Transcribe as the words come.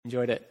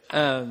Enjoyed it.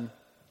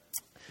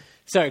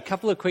 So a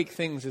couple of quick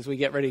things as we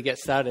get ready to get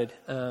started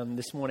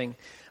this morning.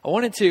 I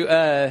wanted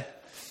to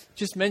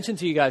just mention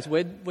to you guys,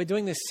 we're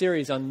doing this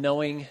series on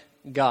knowing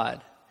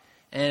God.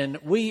 And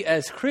we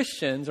as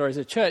Christians, or as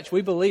a church,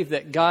 we believe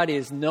that God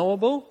is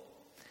knowable,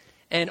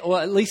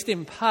 or at least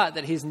in part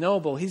that He's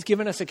knowable. He's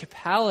given us a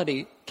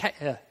capacity,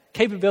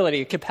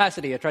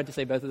 I tried to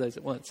say both of those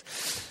at once.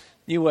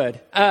 New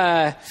word.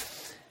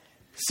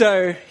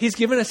 So He's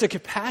given us a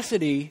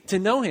capacity to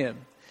know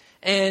Him.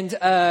 And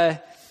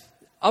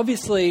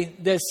obviously,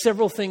 there's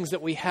several things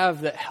that we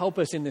have that help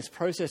us in this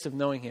process of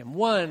knowing Him.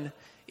 One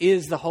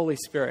is the Holy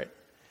Spirit.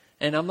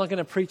 And I'm not going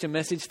to preach a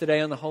message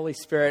today on the Holy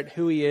Spirit,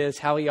 who He is,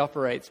 how He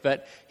operates,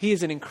 but He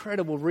is an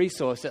incredible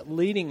resource at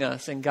leading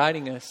us and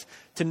guiding us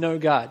to know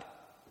God.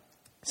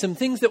 Some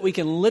things that we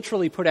can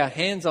literally put our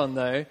hands on,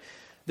 though,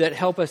 that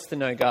help us to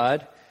know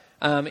God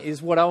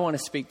is what I want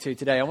to speak to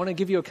today. I want to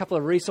give you a couple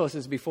of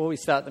resources before we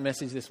start the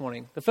message this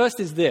morning. The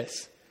first is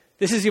this.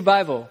 This is your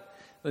Bible.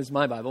 This is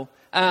my Bible.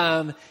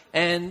 And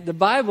the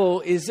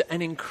Bible is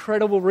an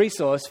incredible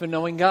resource for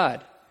knowing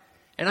God.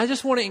 And I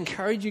just want to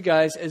encourage you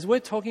guys, as we're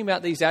talking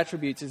about these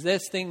attributes, as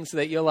there's things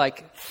that you're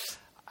like,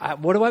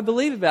 what do I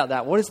believe about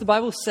that? What does the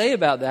Bible say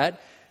about that?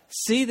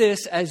 See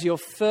this as your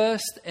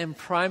first and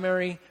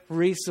primary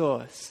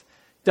resource.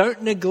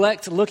 Don't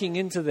neglect looking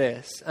into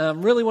this.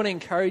 Really want to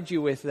encourage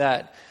you with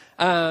that.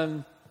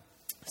 Just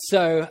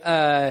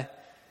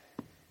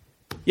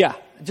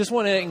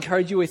want to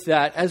encourage you with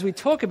that. As we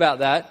talk about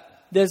that,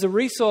 there's a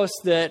resource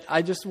that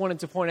I just wanted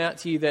to point out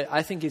to you that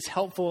I think is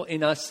helpful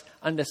in us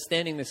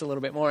understanding this a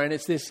little bit more. And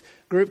it's this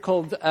group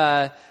called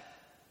the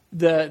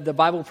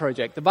Bible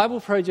Project. The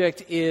Bible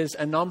Project is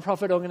a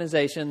nonprofit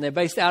organization. They're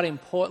based out in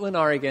Portland,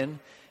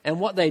 Oregon. And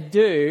what they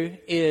do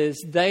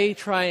is they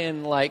try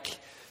and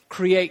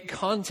create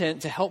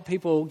content to help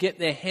people get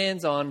their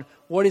hands on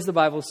what is the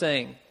Bible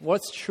saying,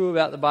 what's true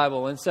about the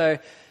Bible. And so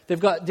they've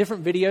got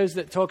different videos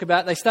that talk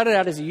about, they started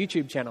out as a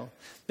YouTube channel.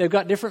 They've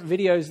got different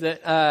videos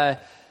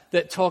that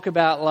talk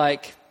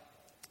about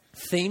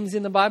themes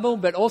in the Bible,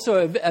 but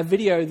also a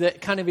video that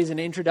kind of is an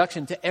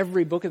introduction to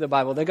every book of the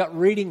Bible. They've got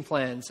reading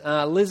plans.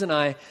 Liz and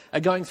I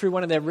are going through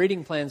one of their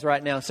reading plans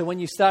right now. So when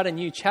you start a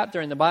new chapter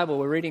in the Bible,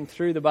 we're reading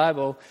through the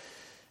Bible.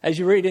 As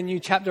you read a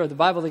new chapter of the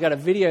Bible, they've got a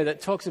video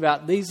that talks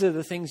about these are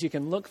the things you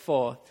can look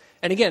for.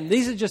 And again,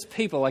 these are just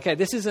people, okay?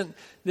 This isn't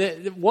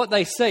what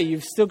they say.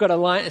 You've still got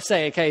to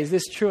say, okay, is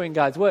this true in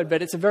God's Word?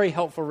 But it's a very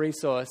helpful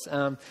resource.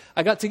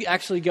 I got to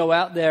actually go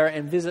out there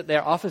and visit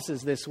their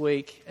offices this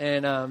week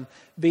and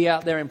be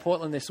out there in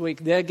Portland this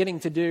week. They're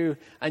getting to do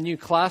a new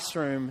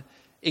classroom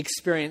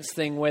experience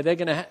thing where they're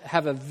going to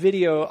have a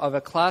video of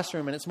a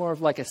classroom, and it's more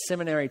of like a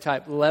seminary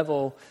type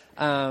level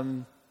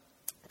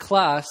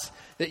class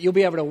that you'll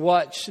be able to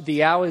watch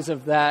the hours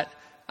of that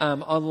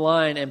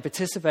online and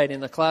participate in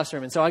the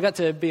classroom. And so I got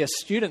to be a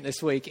student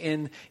this week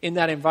in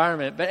that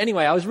environment. But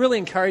anyway, I was really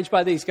encouraged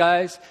by these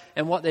guys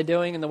and what they're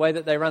doing and the way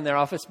that they run their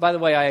office. By the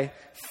way, I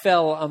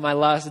fell on my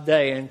last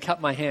day and cut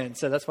my hand.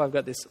 So that's why I've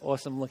got this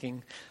awesome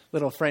looking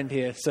little friend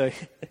here. So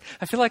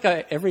I feel like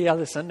every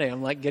other Sunday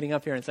I'm getting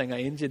up here and saying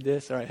I injured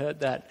this or I hurt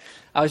that.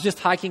 I was just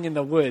hiking in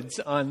the woods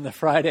on the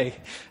Friday.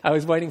 I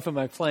was waiting for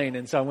my plane.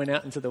 And so I went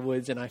out into the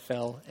woods and I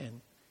fell and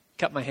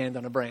cut my hand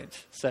on a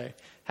branch. So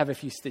have a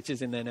few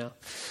stitches in there now.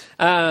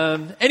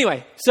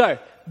 Anyway, so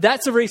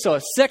that's a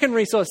resource. Second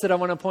resource that I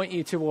want to point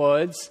you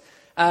towards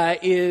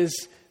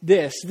is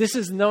this. This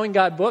is Knowing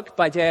God book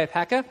by J.I.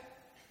 Packer.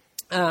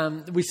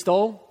 We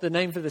stole the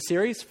name for the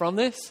series from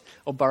this,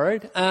 or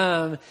borrowed.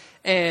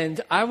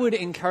 And I would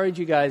encourage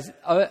you guys,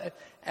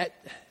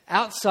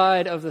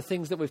 outside of the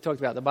things that we've talked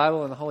about, the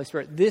Bible and the Holy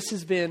Spirit, this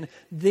has been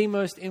the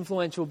most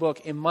influential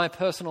book in my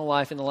personal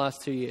life in the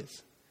last 2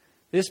 years.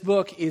 This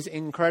book is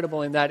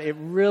incredible in that it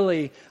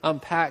really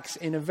unpacks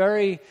in a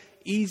very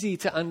easy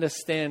to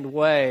understand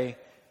way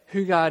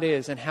who God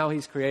is and how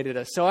He's created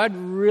us. So I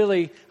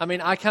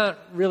can't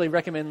really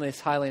recommend this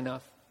highly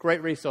enough.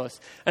 Great resource.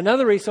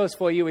 Another resource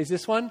for you is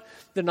this one,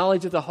 The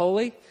Knowledge of the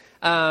Holy.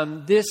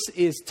 This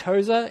is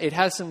Tozer. It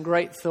has some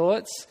great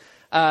thoughts.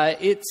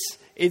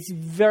 It's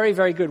very,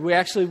 very good. We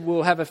actually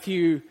will have a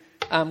few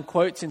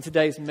quotes in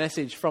today's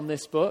message from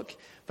this book.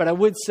 But I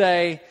would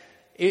say,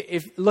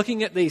 if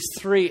looking at these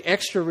three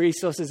extra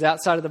resources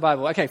outside of the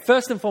Bible, okay,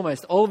 first and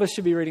foremost, all of us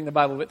should be reading the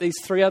Bible, but these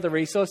three other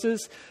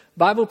resources,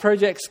 Bible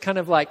Project's kind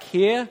of like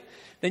here,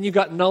 then you've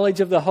got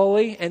Knowledge of the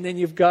Holy, and then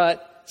you've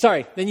got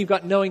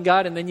Knowing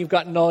God, and then you've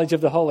got Knowledge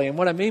of the Holy. And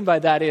what I mean by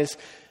that is,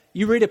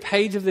 you read a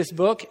page of this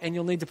book, and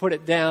you'll need to put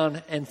it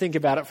down and think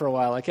about it for a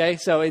while, okay?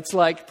 So it's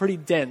pretty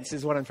dense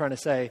is what I'm trying to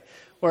say.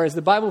 Whereas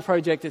the Bible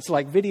Project, it's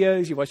like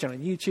videos, you watch it on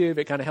YouTube,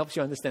 it kind of helps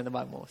you understand the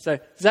Bible more. So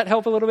does that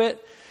help a little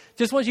bit?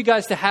 Just want you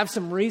guys to have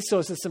some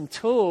resources, some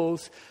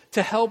tools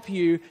to help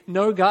you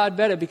know God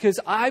better, because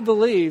I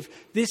believe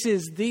this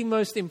is the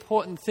most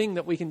important thing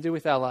that we can do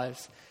with our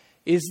lives,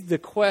 is the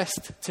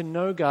quest to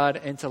know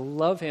God and to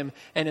love Him.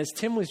 And as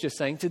Tim was just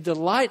saying, to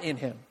delight in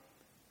Him.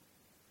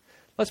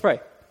 Let's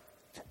pray.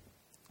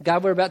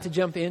 God, we're about to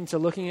jump into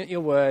looking at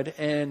your word,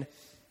 and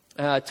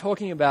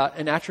talking about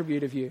an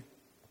attribute of you.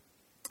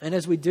 And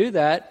as we do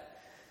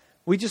that,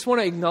 we just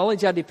want to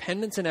acknowledge our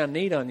dependence and our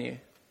need on you.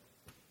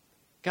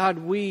 God,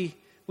 we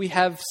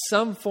have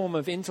some form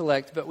of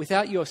intellect, but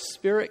without your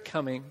Spirit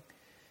coming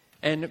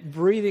and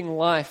breathing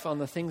life on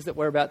the things that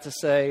we're about to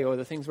say or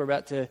the things we're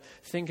about to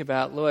think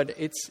about, Lord,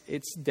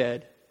 it's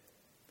dead.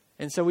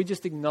 And so we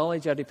just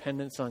acknowledge our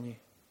dependence on you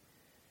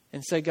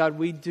and say, God,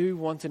 we do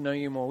want to know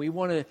you more. We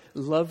want to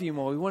love you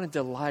more. We want to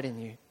delight in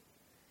you.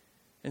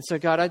 And so,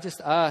 God, I just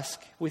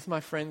ask with my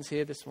friends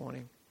here this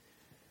morning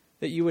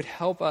that you would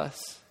help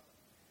us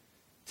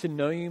to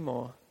know you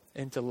more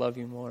and to love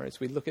you more as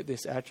we look at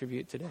this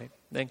attribute today.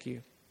 Thank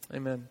you.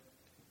 Amen.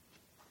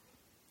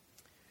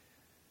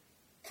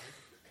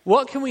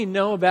 What can we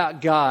know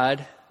about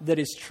God that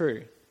is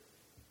true?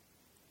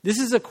 This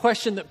is a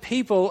question that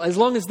people, as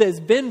long as there's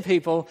been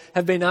people,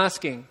 have been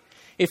asking.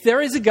 If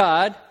there is a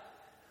God,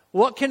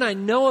 what can I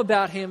know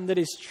about him that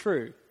is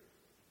true?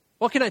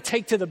 What can I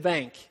take to the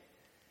bank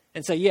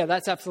and say, yeah,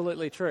 that's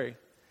absolutely true?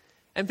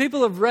 And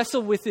people have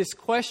wrestled with this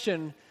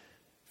question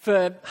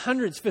for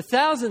hundreds, for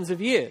thousands of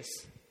years.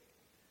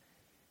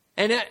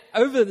 And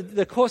over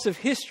the course of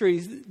history,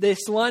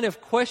 this line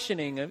of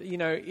questioning,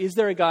 is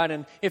there a God?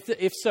 And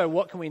if so,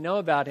 what can we know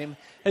about him?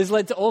 Has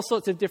led to all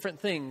sorts of different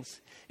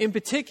things. In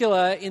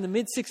particular, in the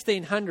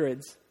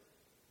mid-1600s,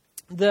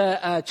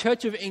 the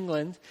Church of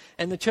England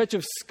and the Church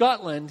of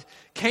Scotland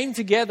came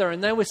together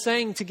and they were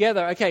saying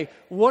together, okay,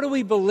 what do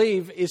we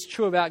believe is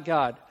true about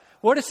God?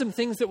 What are some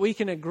things that we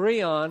can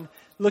agree on,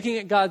 looking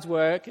at God's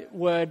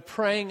word,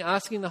 praying,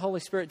 asking the Holy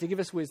Spirit to give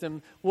us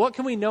wisdom? What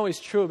can we know is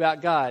true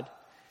about God?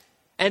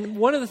 And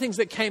one of the things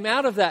that came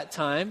out of that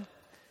time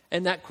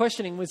and that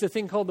questioning was a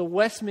thing called the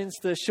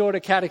Westminster Shorter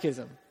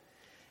Catechism.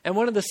 And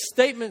one of the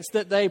statements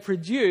that they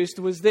produced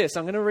was this.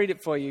 I'm going to read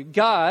it for you.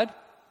 God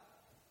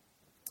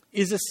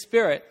is a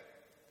spirit,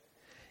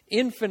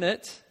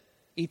 infinite,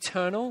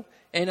 eternal,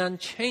 and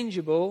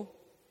unchangeable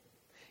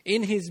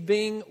in his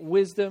being,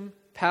 wisdom,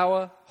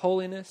 power,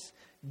 holiness,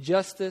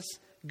 justice,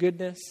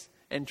 goodness,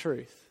 and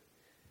truth.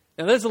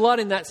 Now, there's a lot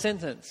in that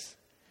sentence.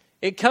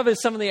 It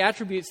covers some of the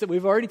attributes that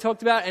we've already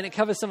talked about, and it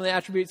covers some of the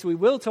attributes we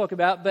will talk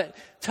about, but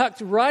tucked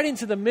right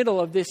into the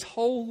middle of this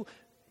whole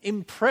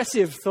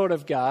impressive thought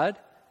of God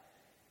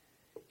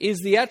is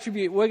the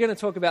attribute we're going to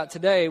talk about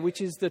today, which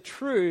is the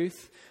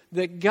truth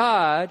that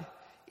God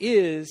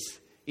is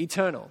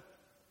eternal.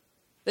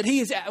 That he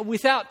is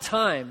without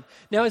time.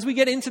 Now, as we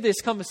get into this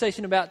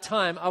conversation about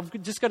time,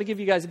 I've just got to give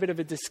you guys a bit of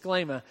a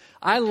disclaimer.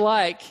 I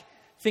like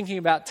thinking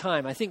about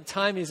time. I think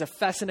time is a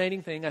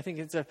fascinating thing. I think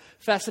it's a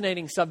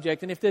fascinating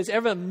subject. And if there's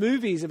ever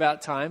movies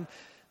about time,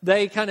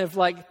 they kind of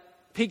like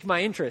pique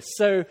my interest.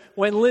 So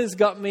when Liz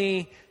got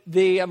me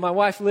my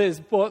wife Liz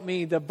bought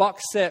me the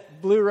box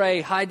set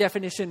Blu-ray high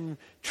definition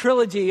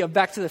trilogy of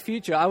Back to the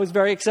Future, I was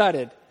very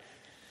excited.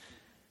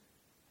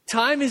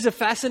 Time is a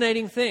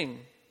fascinating thing,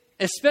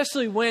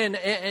 especially when,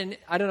 and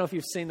I don't know if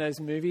you've seen those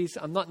movies.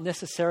 I'm not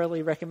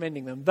necessarily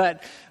recommending them.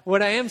 But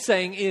what I am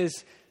saying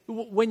is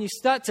when you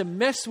start to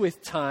mess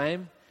with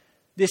time,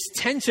 this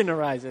tension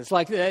arises.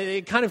 Like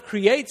it kind of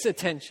creates a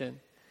tension.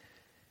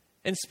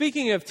 And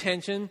speaking of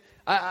tension,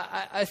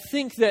 I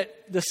think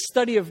that the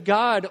study of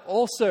God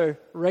also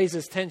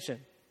raises tension.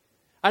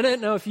 I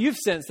don't know if you've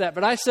sensed that,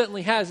 but I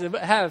certainly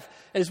have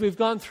as we've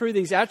gone through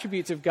these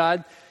attributes of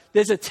God.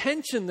 There's a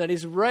tension that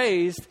is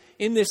raised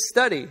in this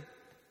study.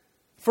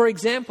 For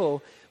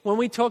example, when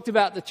we talked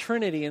about the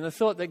Trinity and the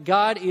thought that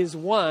God is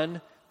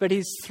one, but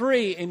he's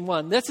three in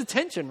one, that's a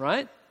tension,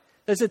 right?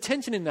 There's a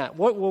tension in that.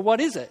 What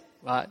is it?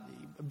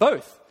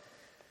 Both.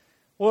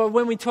 Or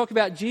when we talk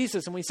about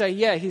Jesus and we say,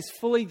 yeah, he's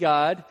fully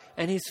God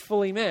and he's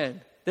fully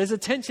man, there's a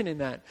tension in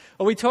that.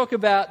 Or we talk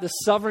about the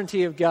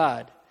sovereignty of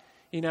God,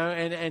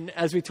 and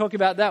as we talk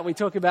about that, we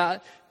talk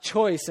about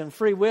choice and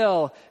free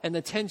will and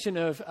the tension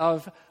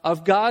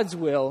of God's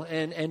will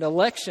and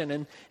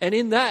election. And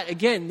in that,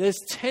 again, there's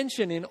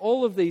tension in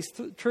all of these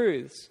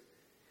truths.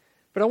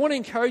 But I want to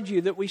encourage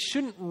you that we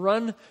shouldn't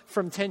run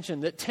from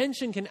tension, that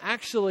tension can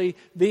actually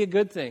be a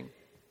good thing.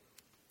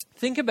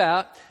 Think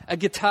about a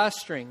guitar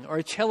string or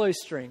a cello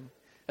string,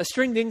 a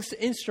stringed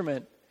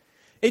instrument.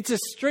 It's a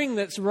string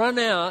that's run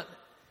out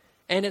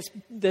and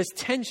there's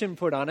tension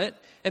put on it.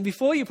 And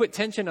before you put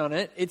tension on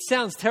it, it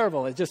sounds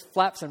terrible. It just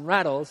flaps and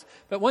rattles.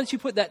 But once you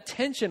put that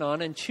tension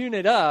on and tune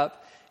it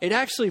up, it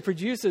actually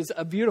produces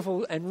a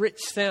beautiful and rich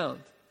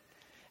sound.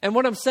 And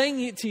what I'm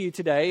saying to you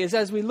today is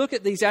as we look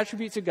at these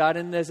attributes of God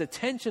and there's a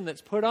tension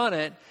that's put on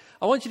it,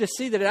 I want you to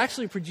see that it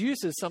actually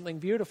produces something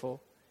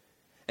beautiful.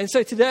 And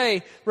so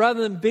today,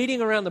 rather than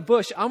beating around the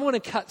bush, I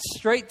want to cut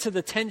straight to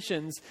the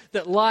tensions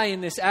that lie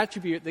in this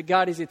attribute that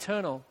God is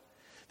eternal.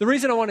 The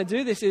reason I want to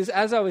do this is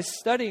as I was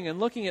studying and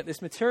looking at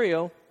this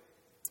material,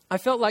 I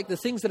felt like the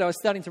things that I was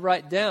starting to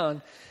write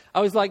down,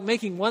 I was like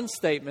making one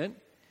statement,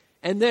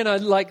 and then I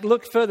like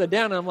looked further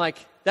down and I'm like,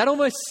 that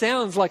almost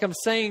sounds like I'm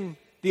saying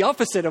the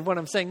opposite of what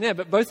I'm saying there,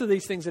 but both of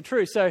these things are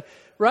true. So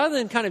rather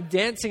than kind of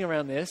dancing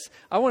around this,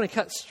 I want to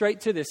cut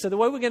straight to this. So the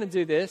way we're going to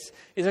do this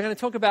is I'm going to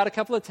talk about a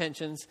couple of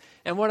tensions,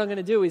 and what I'm going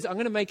to do is I'm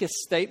going to make a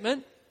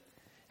statement,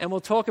 and we'll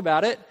talk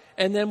about it,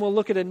 and then we'll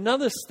look at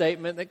another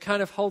statement that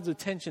kind of holds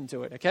attention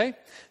to it, okay?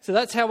 So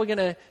that's how we're going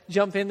to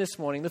jump in this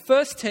morning. The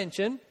first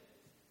tension,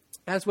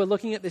 as we're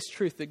looking at this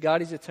truth that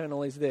God is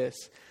eternal, is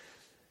this.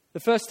 The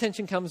first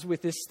tension comes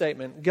with this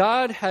statement: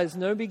 God has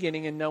no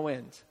beginning and no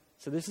end.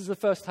 So this is the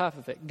first half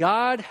of it.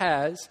 God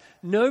has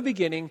no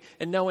beginning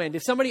and no end.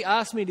 If somebody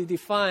asked me to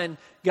define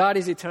God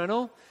is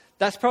eternal,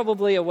 that's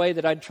probably a way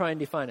that I'd try and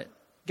define it.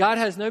 God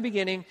has no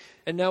beginning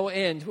and no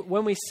end.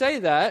 When we say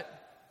that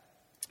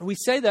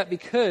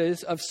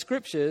because of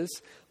scriptures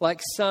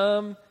like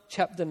Psalm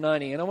chapter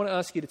 90. And I want to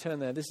ask you to turn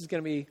there. This is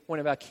going to be one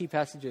of our key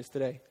passages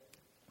today.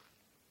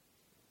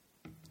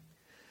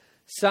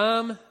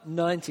 Psalm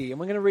 90. And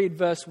we're going to read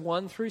verse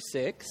 1 through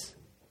 6.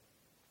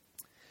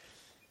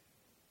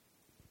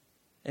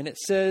 And it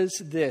says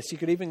this. You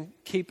could even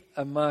keep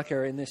a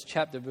marker in this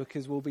chapter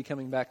because we'll be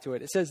coming back to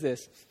it. It says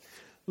this: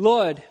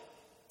 Lord,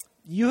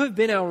 you have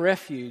been our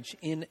refuge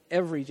in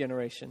every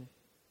generation.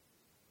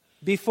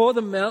 Before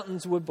the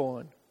mountains were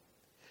born,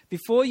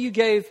 before you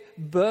gave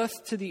birth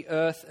to the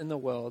earth and the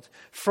world,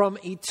 from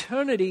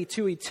eternity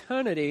to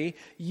eternity,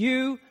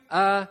 you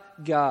are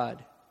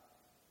God.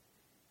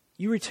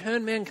 You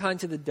return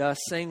mankind to the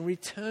dust, saying,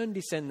 return,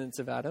 descendants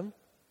of Adam.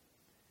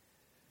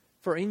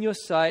 For in your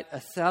sight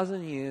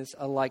 1,000 years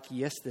are like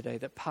yesterday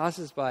that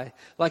passes by,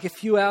 like a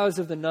few hours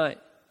of the night.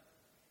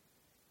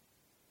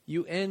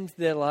 You end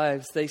their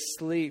lives, they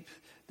sleep.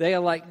 They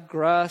are like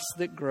grass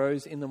that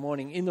grows in the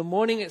morning. In the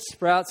morning it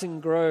sprouts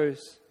and grows.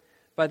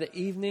 By the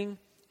evening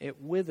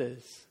it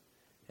withers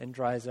and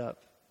dries up.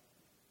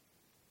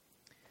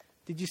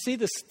 Did you see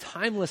this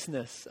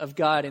timelessness of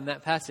God in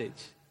that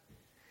passage?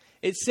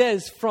 It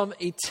says from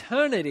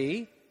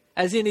eternity,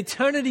 as in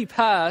eternity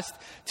past,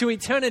 to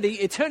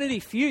eternity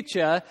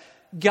future,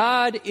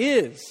 God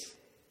is.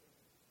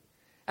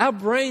 Our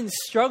brains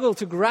struggle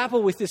to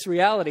grapple with this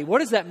reality. What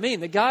does that mean?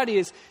 That God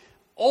is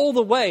all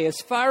the way, as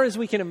far as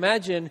we can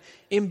imagine,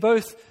 in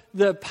both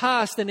the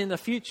past and in the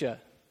future.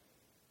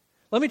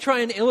 Let me try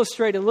and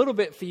illustrate a little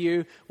bit for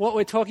you what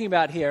we're talking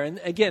about here. And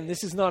again,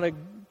 this is not a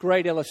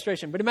great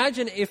illustration, but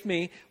imagine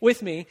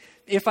with me,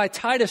 if I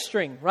tied a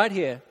string right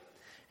here,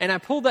 and I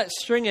pulled that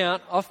string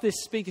out off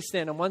this speaker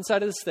stand on one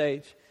side of the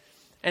stage,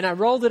 and I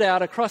rolled it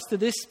out across to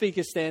this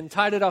speaker stand,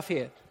 tied it off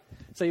here.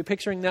 So you're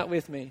picturing that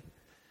with me.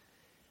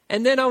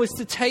 And then I was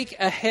to take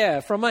a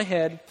hair from my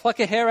head, pluck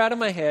a hair out of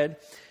my head,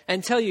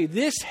 and tell you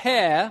this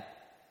hair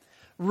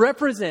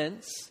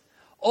represents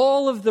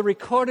all of the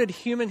recorded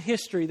human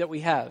history that we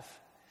have.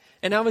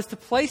 And I was to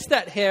place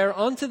that hair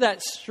onto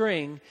that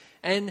string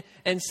and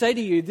say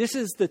to you, this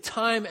is the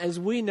time as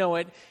we know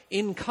it,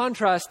 in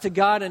contrast to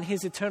God and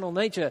his eternal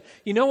nature.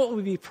 You know what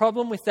would be the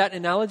problem with that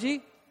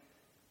analogy?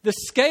 The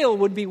scale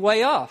would be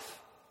way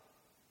off.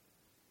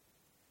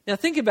 Now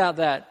think about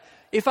that.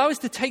 If I was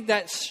to take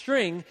that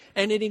string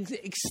and it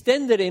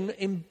extended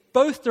in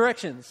both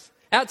directions,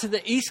 out to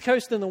the east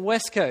coast and the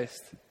west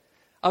coast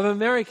of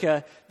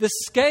America, the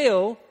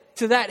scale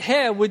to that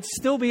hair would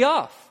still be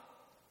off.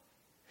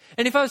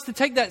 And if I was to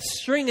take that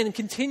string and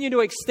continue to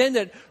extend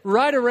it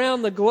right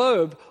around the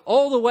globe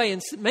all the way,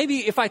 and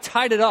maybe if I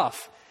tied it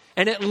off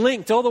and it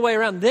linked all the way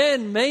around,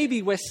 then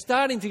maybe we're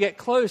starting to get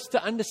close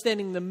to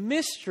understanding the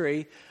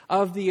mystery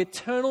of the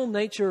eternal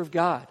nature of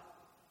God.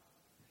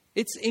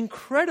 It's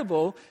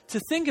incredible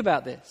to think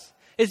about this.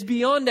 It's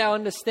beyond our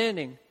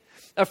understanding.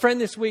 A friend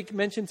this week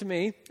mentioned to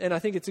me, and I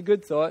think it's a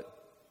good thought,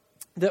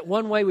 that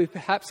one way we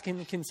perhaps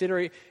can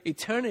consider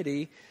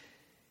eternity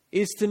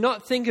is to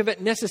not think of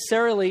it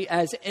necessarily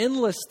as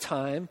endless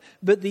time,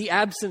 but the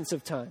absence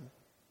of time.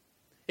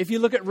 If you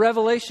look at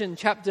Revelation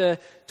chapter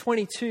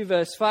 22,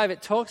 verse 5,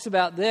 it talks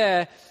about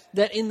there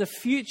that in the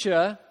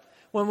future,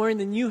 when we're in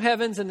the new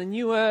heavens and the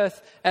new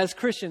earth as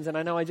Christians, and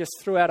I know I just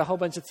threw out a whole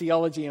bunch of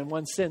theology in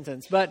one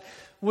sentence, but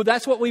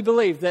that's what we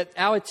believe, that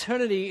our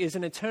eternity is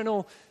an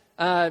eternal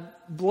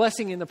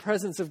blessing in the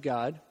presence of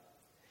God.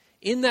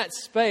 In that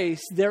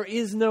space, there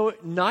is no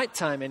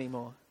nighttime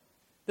anymore.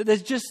 That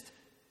there's just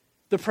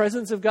the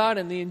presence of God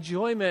and the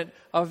enjoyment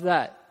of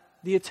that,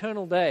 the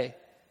eternal day.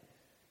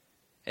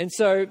 And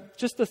so,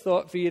 just a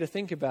thought for you to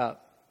think about.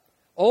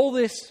 All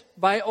this,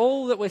 by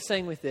all that we're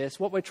saying with this,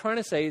 what we're trying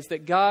to say is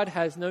that God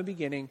has no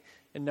beginning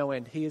and no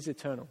end. He is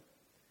eternal.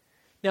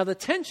 Now, the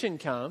tension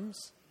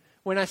comes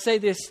when I say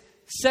this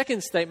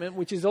second statement,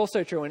 which is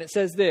also true, and it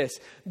says this: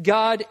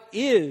 God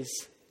is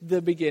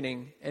the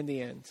beginning and the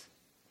end.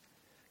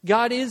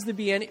 God is the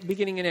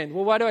beginning and end.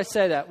 Well, why do I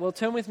say that? Well,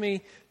 turn with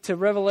me to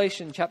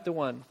Revelation chapter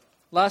 1.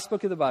 Last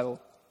book of the Bible.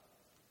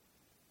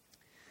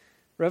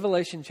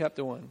 Revelation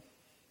chapter 1.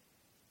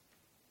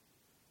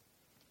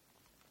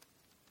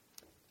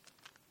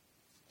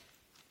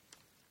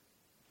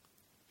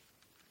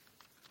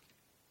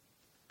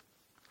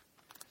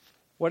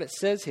 What it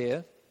says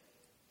here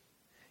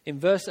in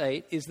verse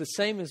 8 is the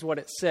same as what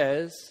it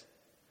says,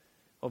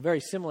 or very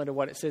similar to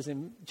what it says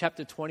in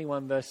chapter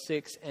 21, verse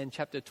 6, and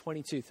chapter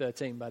 22,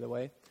 13, by the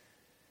way.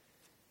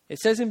 It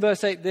says in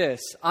verse 8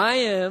 this: I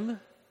am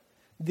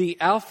the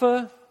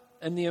Alpha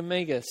and the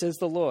Omega, says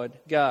the Lord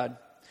God,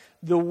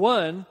 the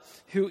one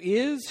who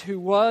is, who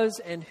was,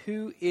 and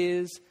who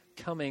is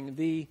coming,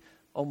 the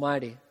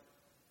Almighty.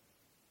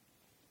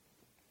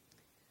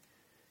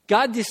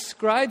 God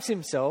describes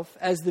himself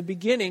as the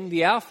beginning,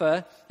 the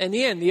Alpha, and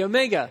the end, the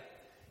Omega.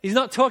 He's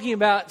not talking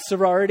about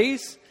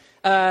sororities.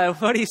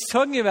 What he's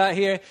talking about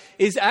here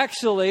is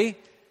actually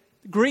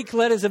Greek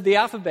letters of the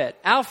alphabet.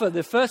 Alpha,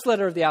 the first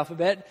letter of the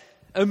alphabet.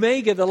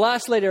 Omega, the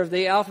last letter of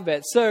the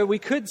alphabet. So we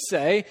could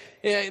say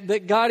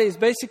that God is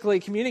basically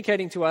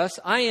communicating to us,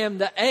 I am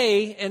the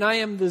A and I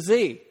am the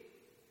Z.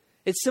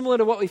 It's similar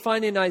to what we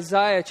find in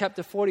Isaiah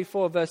chapter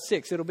 44, verse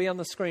 6. It'll be on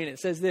the screen. It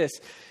says this: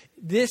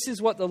 "This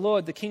is what the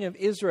Lord, the King of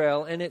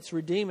Israel and its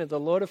Redeemer, the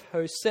Lord of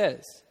hosts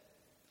says.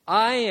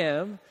 I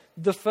am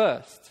the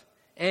first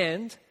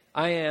and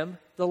I am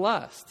the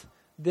last.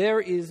 There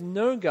is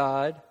no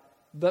God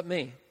but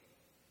me."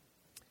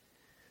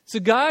 So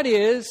God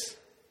is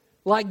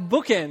like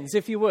bookends,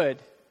 if you would.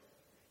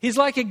 He's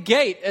like a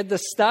gate at the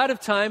start of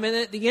time and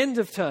at the end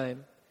of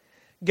time.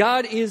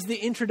 God is the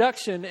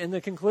introduction and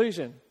the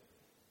conclusion.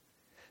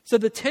 So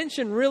the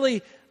tension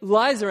really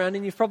lies around,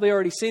 and you've probably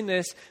already seen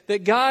this,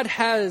 that God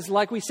has,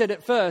 like we said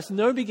at first,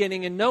 no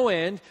beginning and no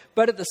end,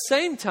 but at the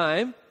same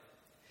time,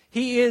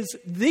 he is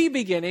the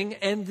beginning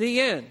and the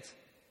end.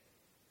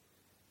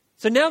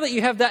 So now that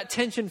you have that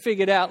tension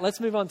figured out, let's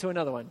move on to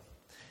another one.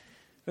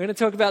 We're going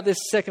to talk about this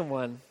second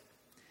one.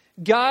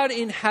 God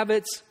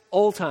inhabits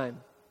all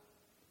time.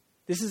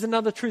 This is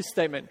another truth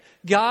statement.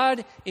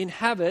 God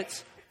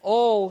inhabits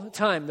all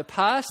time, the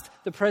past,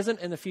 the present,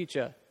 and the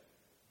future.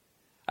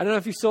 I don't know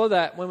if you saw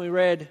that when we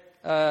read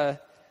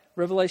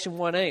Revelation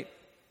 1:8,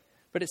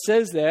 but it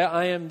says there,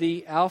 I am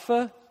the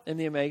Alpha and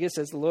the Omega,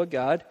 says the Lord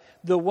God,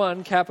 the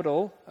one,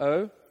 capital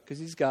O, because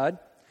he's God,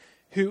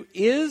 who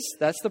is,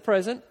 that's the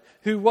present,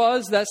 who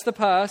was, that's the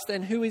past,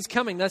 and who is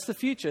coming, that's the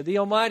future, the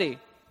Almighty.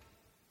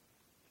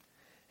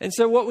 And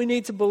so what we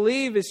need to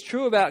believe is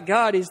true about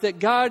God is that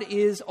God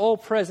is all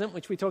present,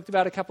 which we talked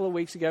about a couple of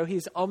weeks ago.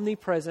 He's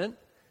omnipresent.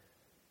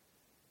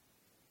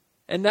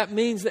 And that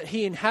means that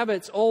he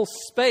inhabits all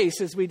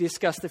space, as we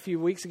discussed a few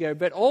weeks ago,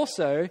 but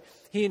also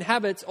he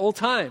inhabits all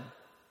time.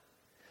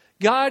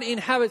 God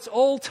inhabits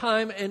all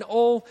time and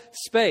all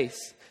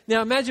space.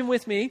 Now imagine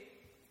with me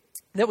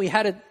that we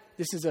had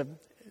this is a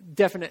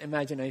definite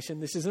imagination,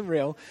 this isn't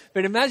real,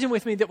 but imagine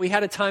with me that we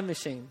had a time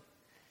machine.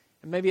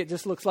 And maybe it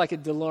just looks like a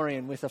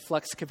DeLorean with a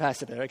flux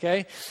capacitor,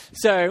 okay?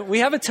 So we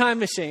have a time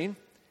machine.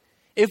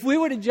 If we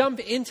were to jump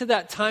into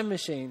that time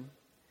machine,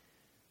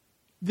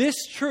 this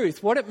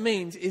truth, what it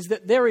means is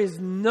that there is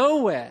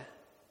nowhere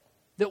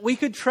that we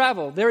could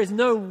travel, there is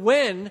no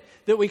when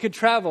that we could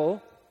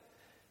travel,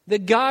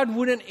 that God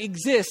wouldn't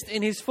exist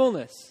in his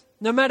fullness.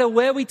 No matter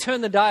where we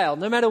turn the dial,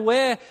 no matter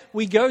where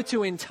we go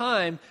to in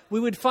time, we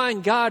would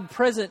find God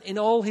present in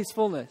all his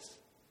fullness.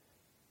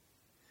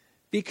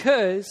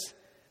 Because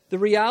the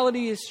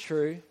reality is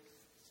true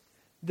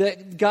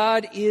that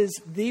God is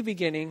the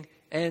beginning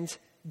and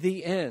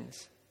the end.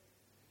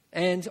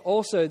 And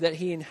also that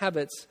he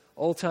inhabits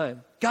all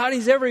time. God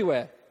is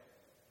everywhere.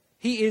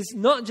 He is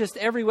not just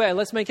everywhere.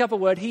 Let's make up a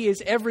word. He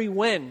is every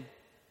when.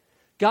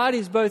 God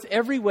is both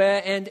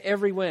everywhere and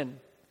every when.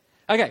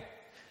 Okay.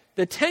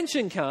 The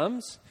tension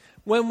comes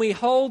when we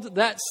hold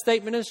that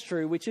statement as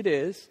true, which it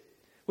is,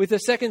 with a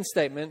second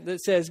statement that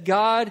says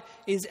God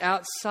is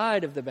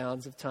outside of the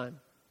bounds of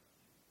time.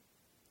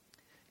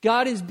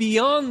 God is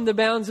beyond the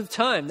bounds of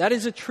time. That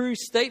is a true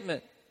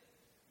statement.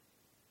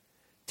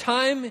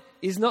 Time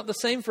is not the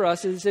same for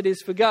us as it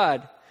is for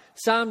God.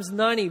 Psalms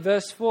 90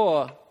 verse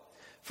 4,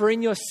 "For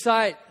in your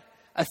sight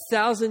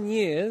 1,000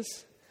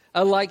 years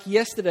are like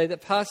yesterday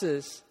that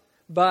passes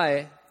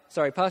by,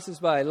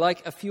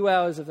 like a few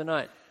hours of the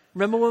night."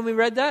 Remember when we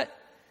read that?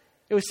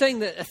 It was saying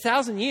that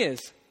 1,000 years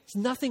is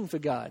nothing for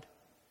God.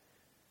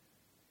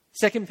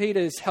 2 Peter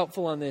is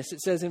helpful on this.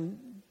 It says in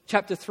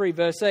chapter 3,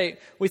 verse 8,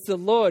 "With the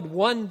Lord,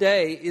 one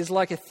day is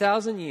like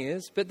 1,000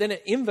 years," but then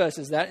it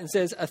inverses that and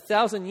says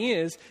 1,000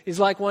 years is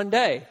like one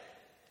day.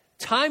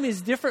 Time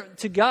is different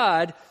to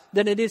God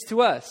than it is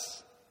to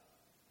us.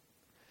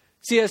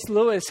 C.S.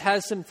 Lewis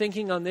has some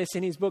thinking on this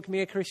in his book,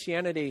 Mere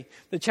Christianity.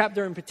 The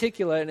chapter in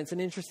particular, and it's an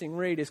interesting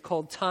read, is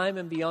called Time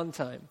and Beyond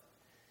Time.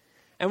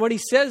 And what he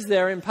says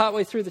there in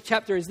partway through the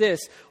chapter is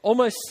this: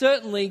 almost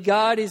certainly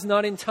God is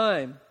not in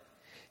time.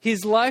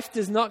 His life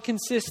does not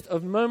consist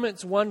of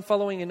moments one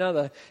following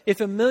another. If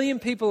 1 million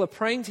people are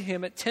praying to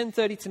him at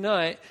 10:30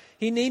 tonight,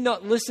 he need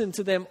not listen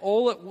to them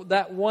all at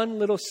that one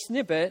little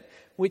snippet,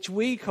 which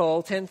we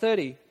call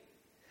 10:30.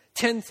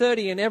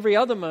 10:30 and every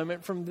other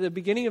moment from the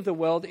beginning of the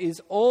world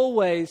is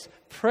always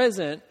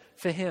present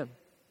for him.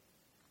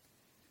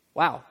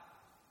 Wow.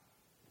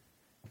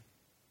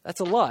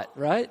 That's a lot,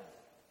 right?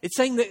 It's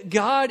saying that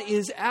God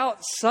is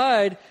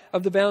outside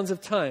of the bounds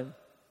of time.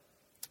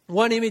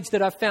 One image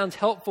that I've found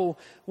helpful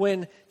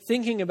when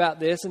thinking about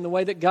this and the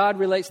way that God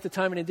relates to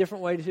time in a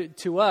different way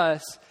to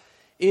us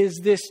is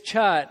this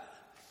chart.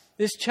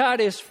 This chart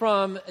is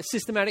from a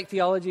systematic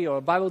theology or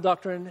a Bible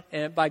doctrine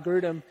by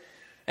Grudem.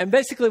 And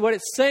basically what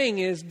it's saying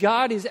is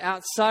God is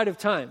outside of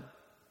time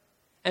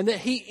and that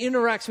he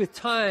interacts with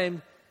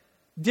time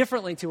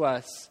differently to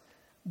us,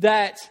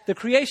 that the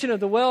creation of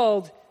the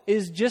world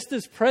is just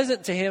as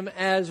present to him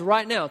as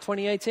right now,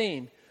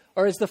 2018,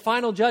 or as the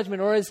final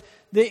judgment, or as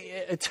the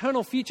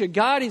eternal future.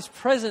 God is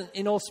present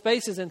in all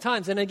spaces and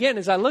times. And again,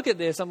 as I look at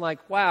this, I'm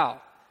like,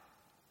 wow.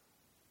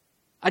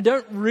 I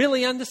don't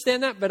really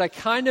understand that, but I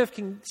kind of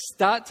can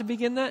start to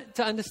begin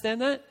to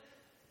understand that.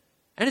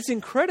 And it's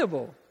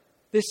incredible,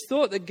 this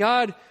thought that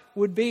God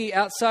would be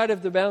outside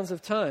of the bounds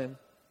of time.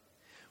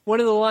 One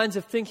of the lines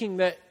of thinking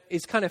that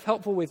is kind of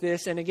helpful with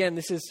this, and again,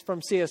 this is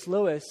from C.S.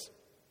 Lewis,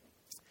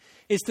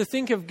 is to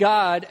think of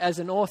God as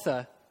an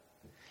author,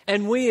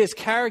 and we as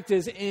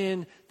characters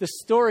in the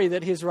story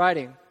that he's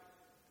writing.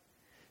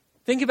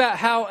 Think about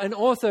how an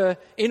author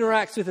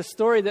interacts with the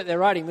story that they're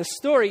writing. The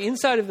story,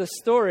 inside of the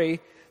story,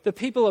 the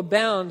people are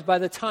bound by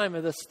the time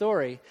of the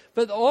story.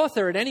 But the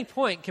author at any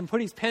point can put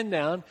his pen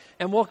down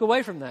and walk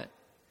away from that.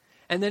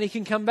 And then he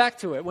can come back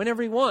to it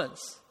whenever he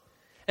wants.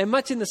 And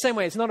much in the same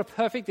way, it's not a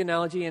perfect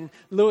analogy, and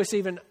Lewis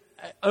even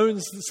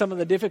owns some of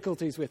the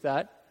difficulties with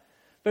that.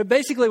 But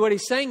basically what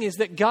he's saying is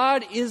that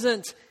God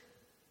isn't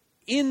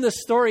in the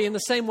story in the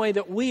same way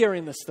that we are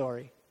in the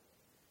story.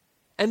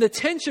 And the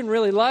tension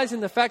really lies in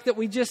the fact that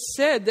we just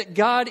said that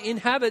God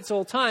inhabits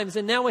all times,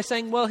 and now we're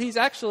saying, well, he's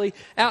actually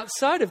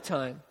outside of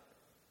time.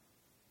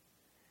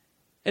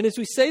 And as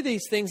we say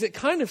these things, it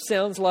kind of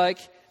sounds like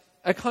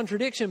a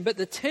contradiction, but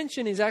the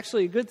tension is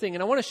actually a good thing.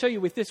 And I want to show you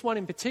with this one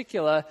in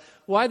particular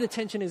why the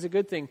tension is a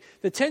good thing.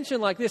 The tension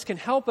like this can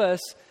help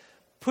us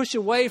push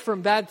away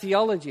from bad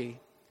theology.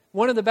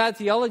 One of the bad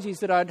theologies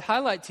that I'd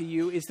highlight to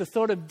you is the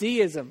thought of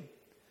deism.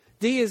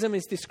 Deism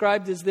is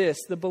described as this: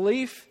 the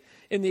belief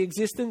in the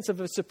existence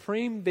of a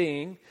supreme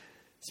being,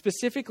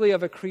 specifically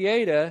of a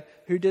creator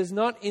who does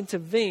not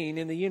intervene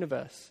in the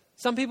universe.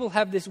 Some people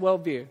have this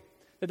worldview,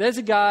 that there's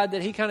a God,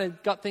 that he kind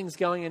of got things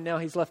going and now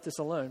he's left us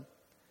alone.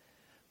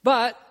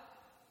 But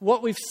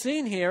what we've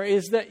seen here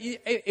is that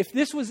if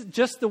this was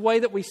just the way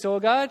that we saw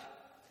God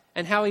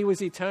and how he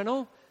was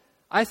eternal,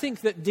 I think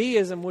that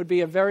deism would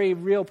be a very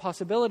real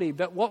possibility.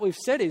 But what we've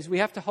said is we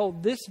have to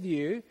hold this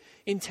view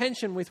in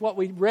tension with what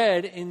we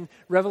read in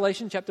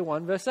Revelation chapter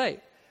 1, verse 8,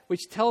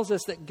 which tells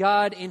us that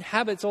God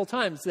inhabits all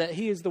times, that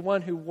he is the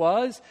one who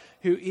was,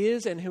 who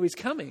is, and who is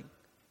coming.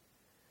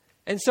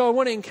 And so I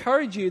want to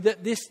encourage you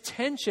that this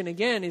tension,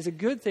 again, is a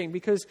good thing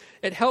because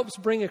it helps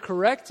bring a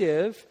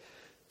corrective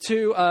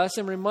to us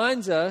and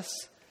reminds us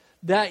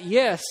that,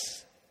 yes,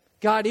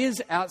 God is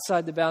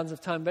outside the bounds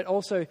of time, but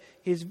also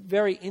he's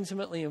very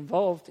intimately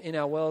involved in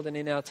our world and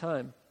in our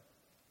time.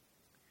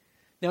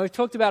 Now, we've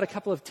talked about a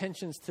couple of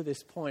tensions to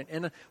this point,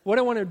 and what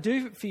I want to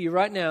do for you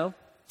right now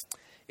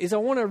is I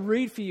want to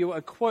read for you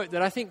a quote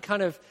that I think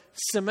kind of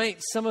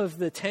summates some of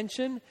the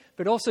tension,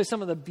 but also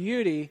some of the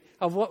beauty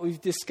of what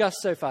we've discussed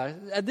so far.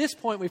 At this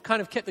point, we've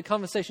kind of kept the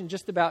conversation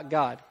just about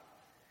God.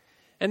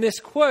 And this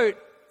quote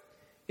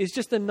is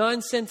just a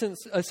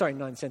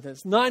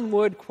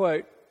 9-word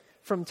quote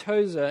from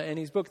Tozer in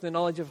his book, The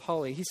Knowledge of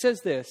Holy. He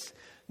says this: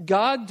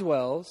 God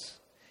dwells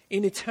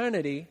in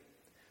eternity,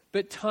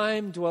 but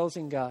time dwells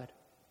in God.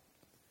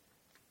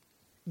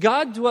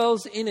 God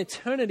dwells in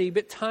eternity,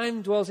 but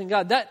time dwells in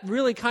God. That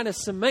really kind of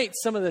summates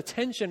some of the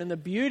tension and the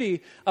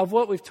beauty of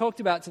what we've talked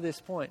about to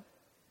this point.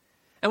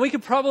 And we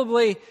could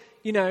probably,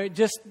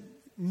 just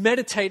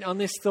meditate on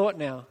this thought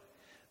now.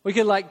 We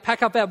could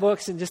pack up our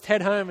books and just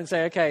head home and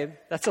say, okay,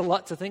 that's a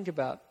lot to think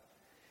about.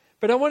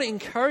 But I want to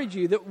encourage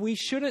you that we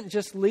shouldn't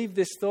just leave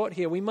this thought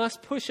here. We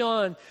must push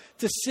on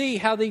to see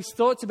how these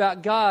thoughts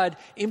about God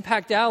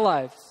impact our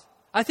lives.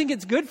 I think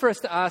it's good for us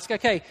to ask,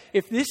 okay,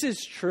 if this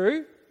is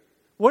true,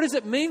 what does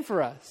it mean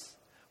for us?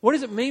 What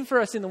does it mean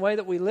for us in the way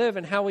that we live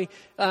and how we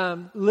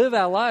live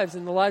our lives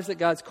and the lives that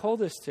God's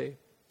called us to?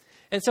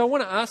 And so I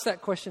want to ask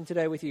that question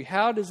today with you.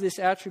 How does this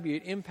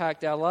attribute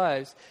impact our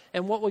lives?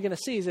 And what we're going to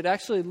see is it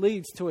actually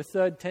leads to a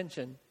third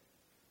tension.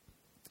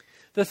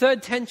 The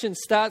third tension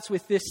starts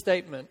with this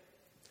statement: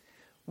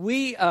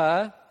 we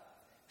are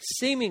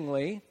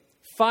seemingly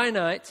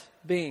finite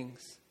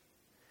beings.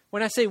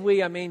 When I say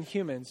we, I mean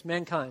humans,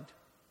 mankind.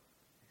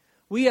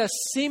 We are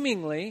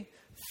seemingly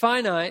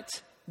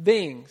finite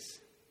beings.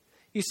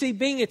 You see,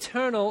 being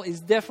eternal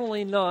is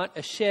definitely not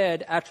a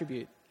shared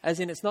attribute,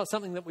 as in it's not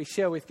something that we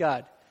share with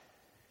God.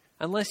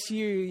 Unless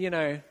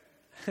you,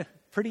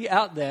 pretty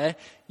out there,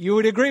 you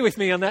would agree with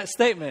me on that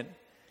statement.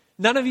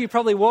 None of you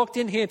probably walked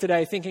in here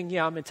today thinking,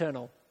 yeah, I'm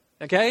eternal.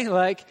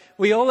 Okay?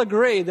 We all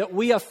agree that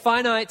we are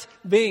finite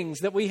beings,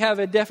 that we have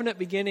a definite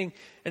beginning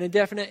and a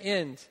definite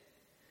end.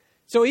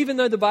 So even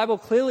though the Bible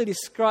clearly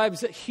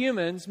describes that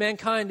humans,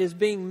 mankind, is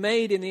being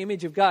made in the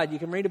image of God, you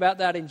can read about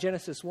that in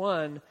Genesis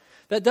 1,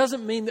 that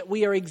doesn't mean that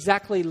we are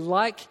exactly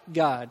like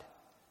God.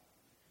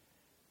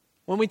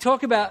 When we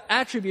talk about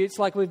attributes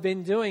like we've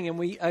been doing, and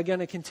we are going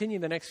to continue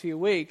the next few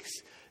weeks,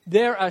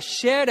 there are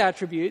shared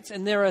attributes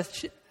and there are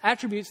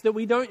attributes that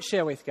we don't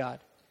share with God.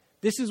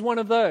 This is one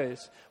of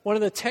those. One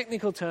of the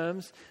technical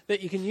terms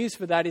that you can use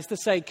for that is to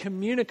say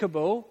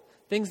communicable,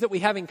 things that we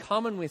have in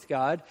common with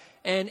God,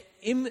 and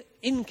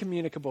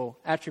incommunicable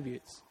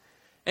attributes.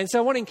 And so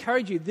I want to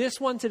encourage you, this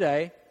one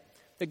today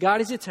that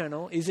God is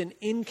eternal is an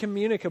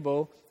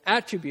incommunicable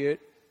attribute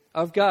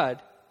of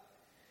God.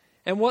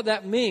 And what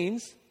that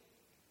means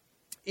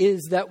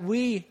is that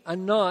we are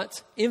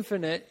not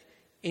infinite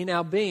in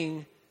our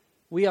being,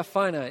 we are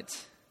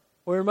finite.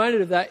 We're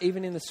reminded of that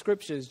even in the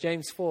scriptures,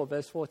 James 4,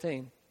 verse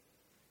 14.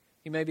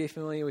 You may be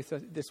familiar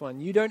with this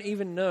one. You don't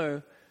even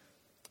know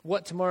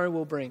what tomorrow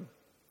will bring,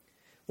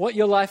 what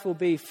your life will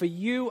be, for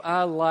you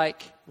are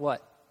like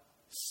what?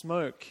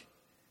 Smoke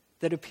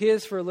that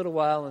appears for a little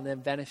while and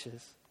then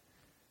vanishes.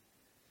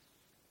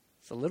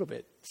 It's a little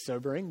bit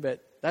sobering,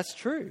 but that's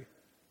true.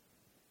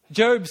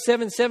 Job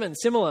 7:7,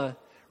 similar.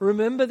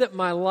 Remember that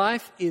my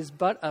life is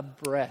but a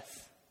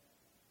breath.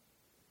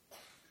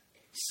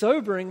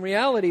 Sobering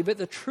reality, but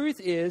the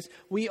truth is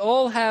we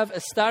all have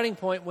a starting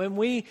point when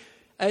we,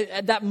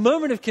 at that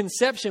moment of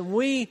conception,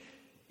 we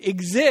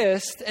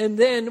exist, and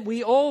then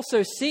we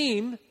also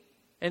seem,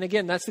 and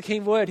again, that's the key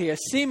word here,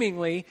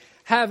 seemingly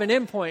have an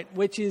endpoint,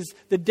 which is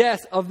the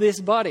death of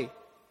this body.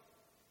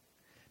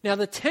 Now,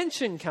 the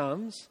tension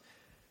comes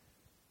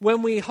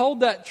when we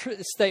hold that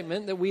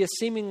statement that we are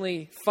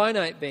seemingly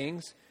finite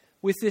beings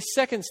with this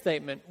second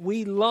statement.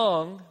 We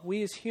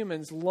as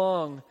humans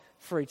long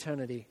for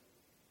eternity.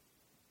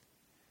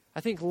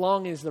 I think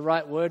long is the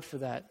right word for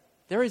that.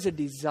 There is a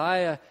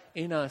desire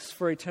in us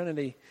for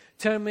eternity.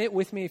 Turn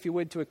with me, if you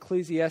would, to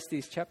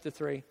Ecclesiastes chapter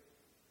 3.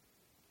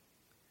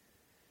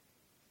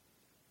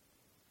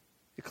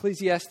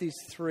 Ecclesiastes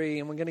 3,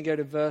 and we're going to go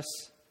to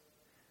verse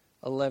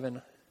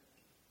 11.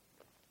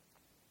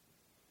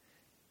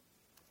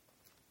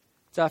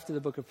 It's after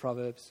the book of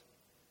Proverbs.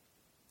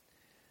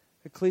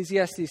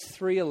 Ecclesiastes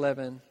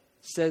 3:11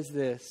 says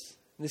this.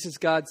 And this is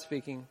God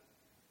speaking.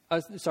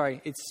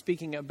 It's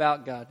speaking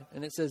about God.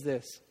 And it says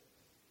this.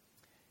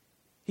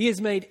 He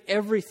has made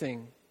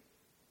everything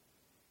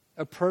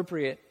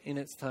appropriate in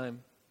its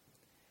time.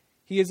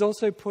 He has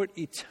also put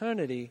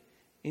eternity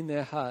in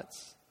their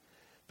hearts.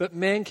 But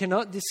man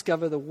cannot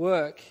discover the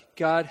work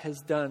God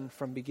has done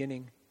from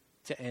beginning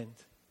to end.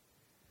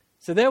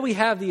 So there we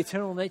have the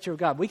eternal nature of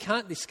God. We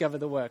can't discover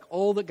the work,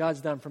 all that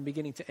God's done from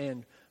beginning to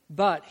end.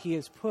 But He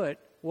has put,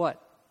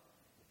 what?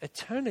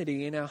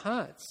 Eternity in our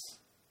hearts.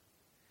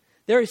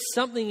 There is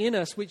something in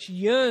us which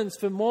yearns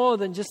for more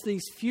than just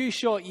these few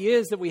short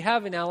years that we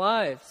have in our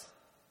lives.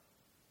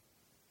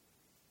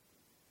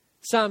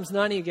 Psalms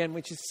 90 again,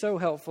 which is so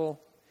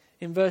helpful,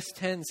 in verse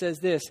 10 says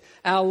this,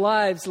 our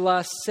lives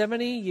last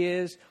 70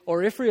 years,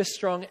 or if we are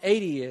strong,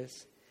 80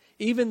 years.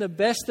 Even the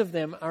best of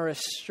them are a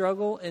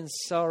struggle and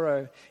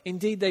sorrow.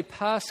 Indeed, they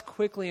pass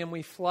quickly and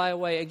we fly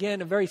away.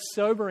 Again, a very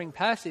sobering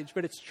passage,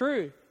 but it's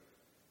true.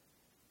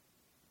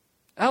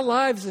 Our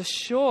lives are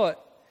short,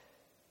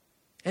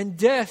 and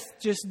death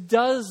just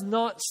does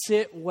not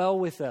sit well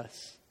with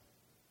us.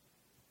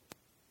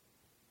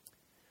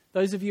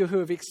 Those of you who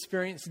have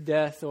experienced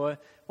death, or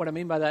what I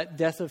mean by that,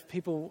 death of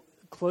people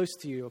close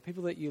to you or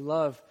people that you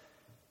love,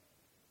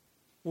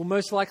 will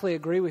most likely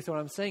agree with what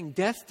I'm saying.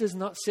 Death does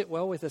not sit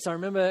well with us. I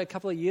remember a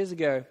couple of years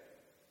ago,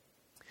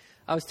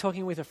 I was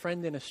talking with a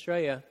friend in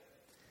Australia,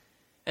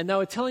 and they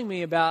were telling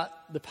me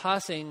about the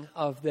passing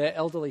of their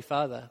elderly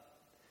father.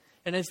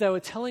 And as they were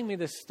telling me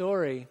this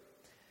story,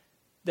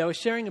 they were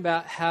sharing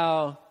about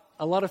how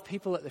a lot of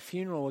people at the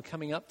funeral were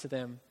coming up to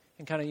them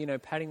and kind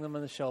of, patting them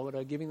on the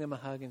shoulder, giving them a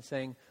hug and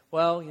saying,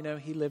 well,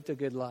 he lived a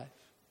good life.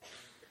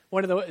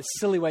 One of the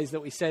silly ways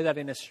that we say that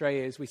in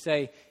Australia is we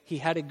say he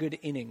had a good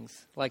innings,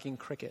 like in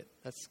cricket.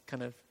 That's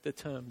kind of the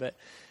term. But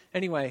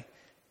anyway,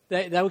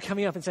 they were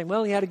coming up and saying,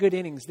 well, he had a good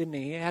innings, didn't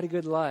he? He had a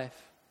good life.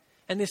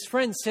 And this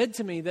friend said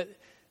to me that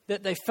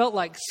they felt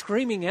like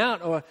screaming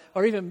out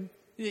or even,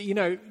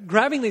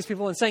 grabbing these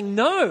people and saying,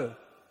 no,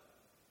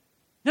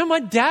 my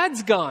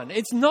dad's gone.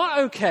 It's not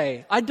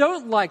okay. I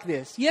don't like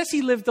this. Yes,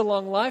 he lived a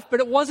long life,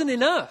 but it wasn't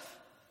enough.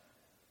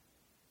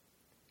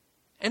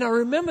 And I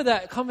remember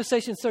that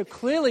conversation so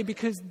clearly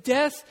because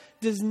death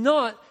does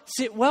not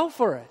sit well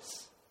for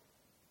us.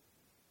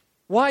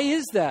 Why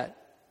is that?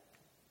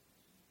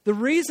 The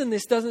reason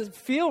this doesn't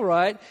feel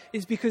right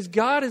is because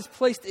God has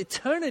placed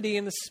eternity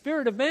in the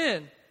spirit of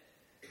man.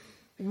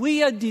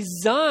 We are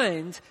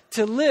designed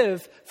to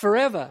live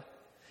forever.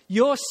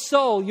 Your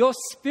soul, your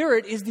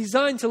spirit is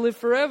designed to live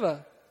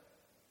forever.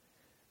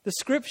 The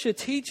scripture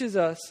teaches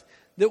us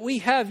that we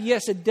have,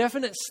 yes, a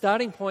definite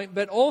starting point,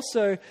 but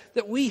also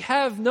that we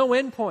have no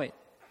end point.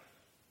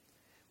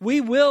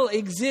 We will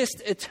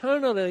exist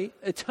eternally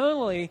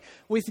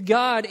with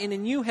God in a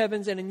new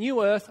heavens and a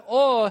new earth,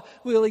 or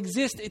we'll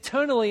exist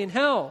eternally in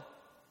hell.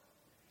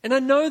 And I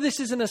know this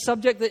isn't a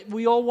subject that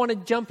we all want to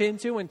jump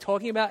into and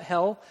talking about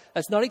hell.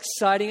 That's not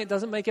exciting. It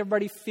doesn't make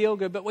everybody feel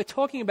good, but we're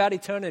talking about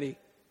eternity.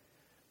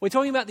 We're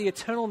talking about the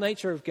eternal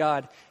nature of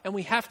God, and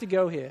we have to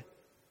go here.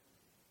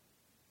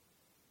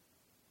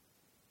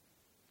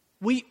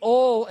 We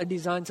all are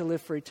designed to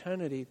live for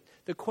eternity.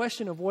 The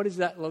question of what does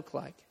that look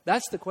like?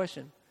 That's the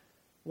question.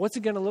 What's it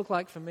going to look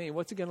like for me?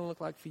 What's it going to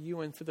look like for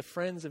you and for the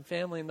friends and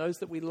family and those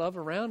that we love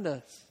around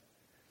us?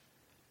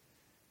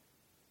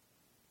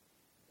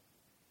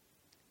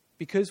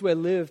 Because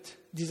we're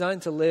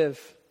designed to live,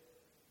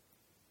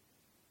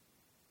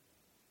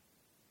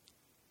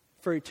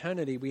 for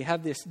eternity. We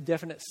have this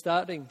definite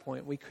starting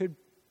point. We could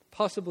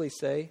possibly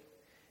say,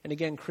 and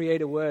again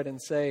create a word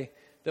and say,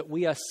 that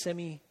we are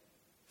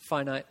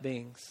semi-finite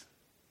beings.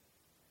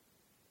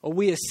 Or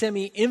we are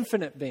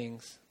semi-infinite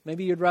beings.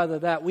 Maybe you'd rather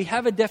that. We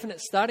have a definite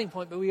starting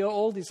point, but we are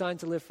all designed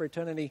to live for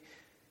eternity.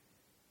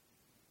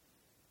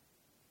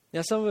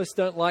 Now, some of us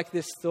don't like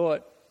this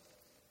thought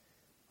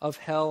of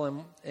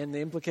hell and the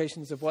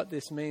implications of what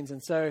this means.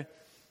 And so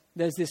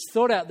there's this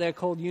thought out there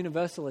called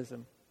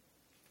universalism.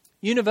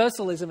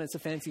 Universalism, it's a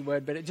fancy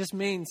word, but it just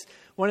means,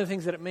 one of the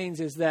things that it means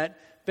is that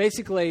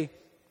basically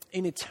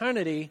in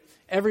eternity,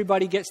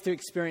 everybody gets to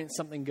experience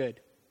something good.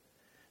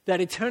 That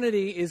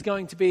eternity is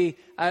going to be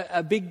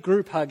a big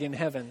group hug in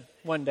heaven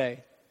one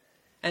day.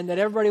 And that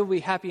everybody will be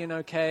happy and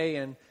okay,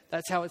 and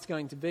that's how it's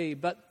going to be.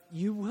 But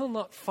you will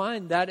not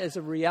find that as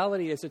a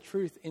reality, as a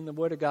truth in the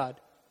Word of God.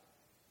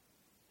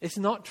 It's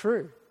not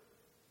true.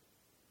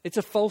 It's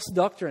a false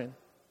doctrine.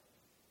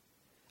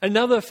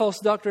 Another false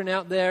doctrine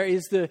out there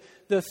is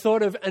the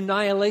thought of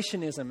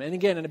annihilationism. And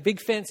again, a big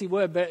fancy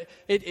word, but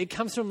it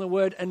comes from the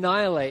word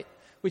annihilate,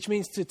 which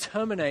means to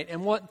terminate.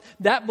 And what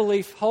that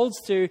belief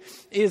holds to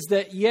is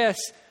that, yes,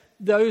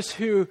 those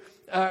who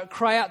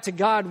cry out to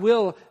God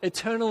will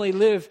eternally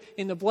live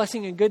in the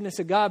blessing and goodness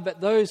of God,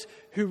 but those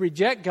who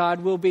reject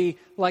God will be,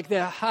 like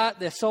their heart,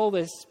 their soul,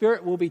 their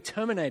spirit will be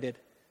terminated,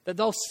 that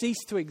they'll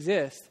cease to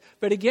exist.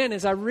 But again,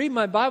 as I read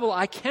my Bible,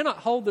 I cannot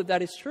hold that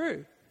that is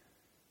true.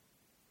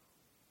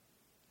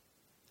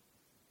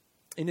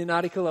 In an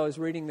article I was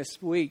reading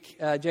this week,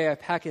 J.I.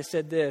 Packer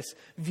said this: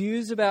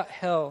 views about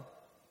hell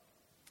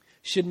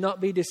should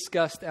not be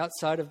discussed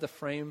outside of the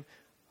frame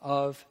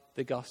of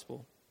the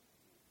gospel.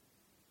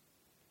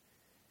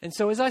 And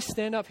so as I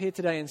stand up here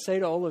today and say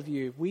to all of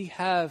you, we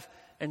have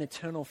an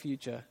eternal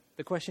future.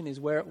 The question is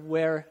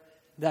where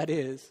that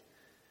is.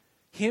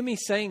 Hear me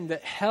saying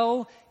that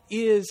hell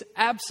is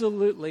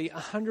absolutely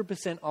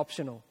 100%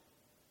 optional.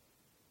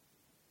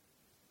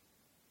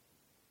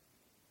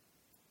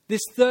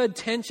 This third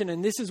tension,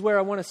 and this is where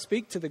I want to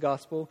speak to the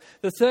gospel,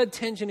 the third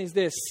tension is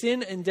this: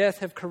 sin and death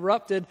have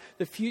corrupted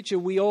the future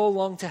we all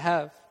long to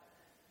have.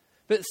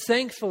 But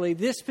thankfully,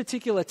 this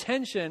particular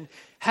tension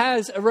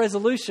has a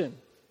resolution.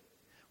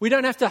 We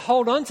don't have to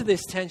hold on to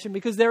this tension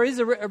because there is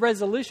a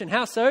resolution.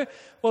 How so?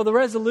 Well, the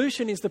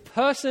resolution is the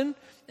person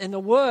and the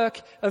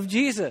work of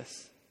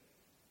Jesus.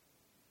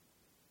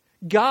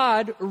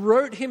 God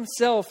wrote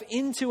himself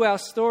into our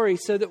story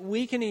so that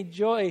we can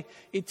enjoy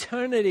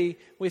eternity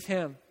with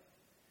him.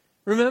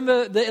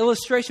 Remember the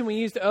illustration we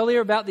used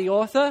earlier about the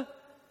author?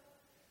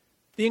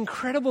 The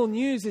incredible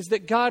news is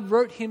that God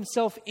wrote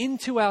himself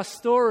into our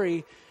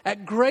story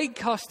at great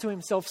cost to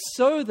himself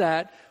so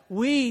that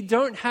we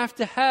don't have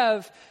to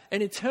have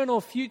an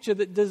eternal future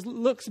that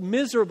looks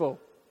miserable.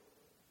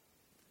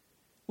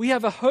 We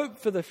have a hope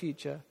for the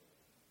future.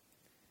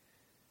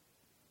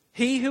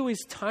 He who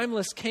is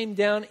timeless came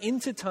down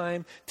into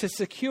time to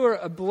secure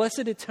a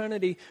blessed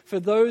eternity for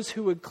those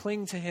who would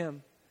cling to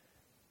him.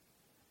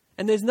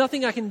 And there's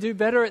nothing I can do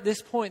better at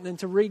this point than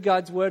to read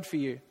God's word for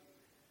you.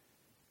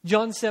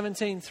 John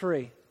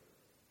 17:3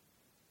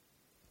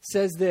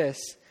 says this: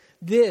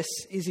 "This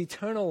is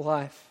eternal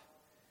life,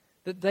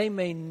 that they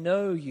may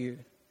know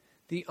you,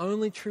 the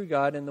only true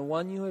God, and the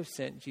one you have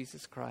sent,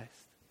 Jesus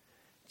Christ."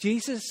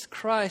 Jesus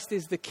Christ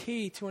is the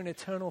key to an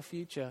eternal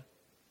future.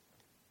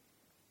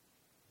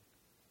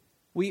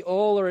 We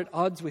all are at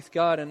odds with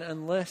God, and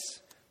unless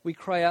we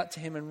cry out to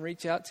him and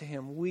reach out to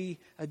him, we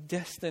are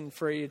destined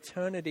for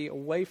eternity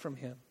away from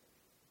him,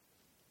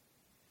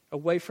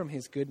 away from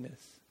his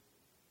goodness.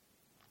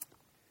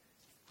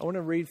 I want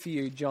to read for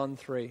you John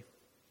 3.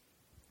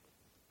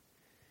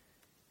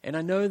 And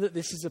I know that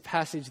this is a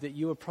passage that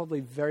you are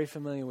probably very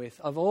familiar with.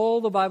 Of all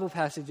the Bible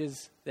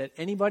passages that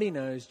anybody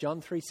knows, John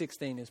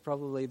 3:16 is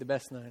probably the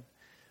best known.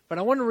 But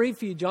I want to read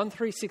for you John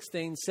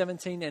 3:16,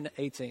 17, and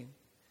 18.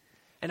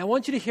 And I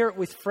want you to hear it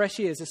with fresh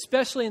ears,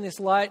 especially in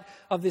this light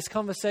of this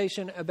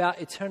conversation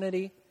about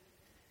eternity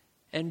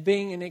and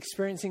being and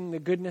experiencing the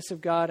goodness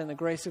of God and the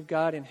grace of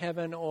God in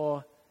heaven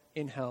or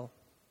in hell.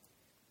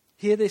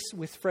 Hear this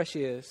with fresh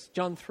ears.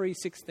 John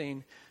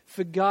 3:16.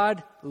 "For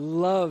God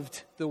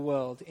loved the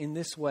world in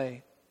this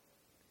way.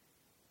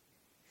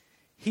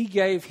 He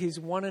gave his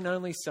one and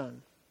only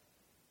Son,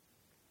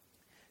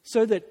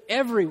 so that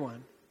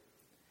everyone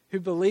who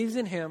believes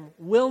in him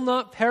will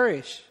not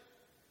perish,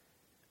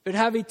 but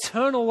have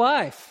eternal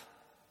life.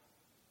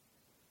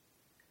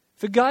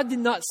 For God did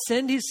not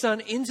send his Son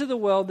into the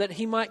world that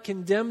he might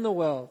condemn the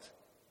world,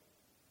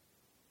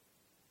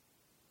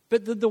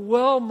 but that the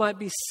world might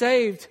be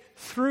saved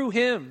through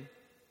him.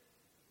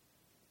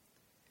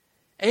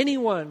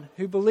 Anyone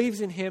who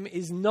believes in him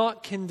is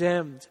not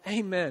condemned."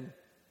 Amen.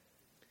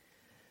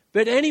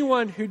 "But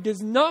anyone who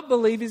does not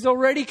believe is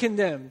already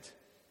condemned,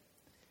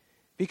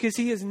 because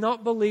he has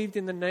not believed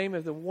in the name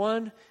of the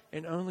one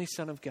and only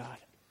Son of God."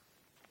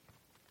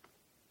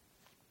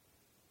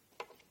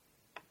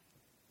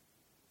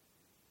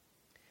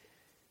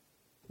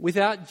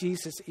 Without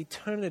Jesus,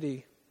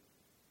 eternity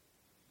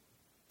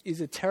is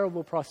a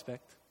terrible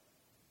prospect.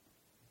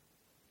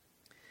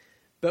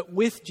 But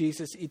with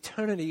Jesus,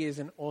 eternity is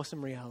an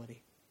awesome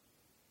reality.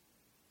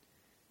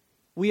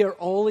 We are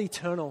all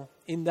eternal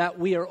in that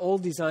we are all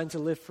designed to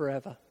live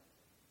forever.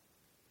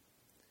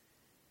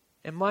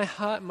 And my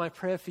heart and my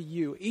prayer for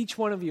you, each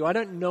one of you, I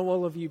don't know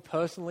all of you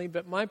personally,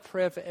 but my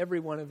prayer for every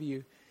one of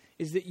you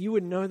is that you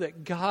would know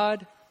that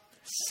God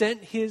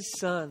sent His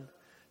Son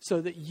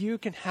so that you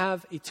can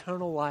have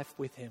eternal life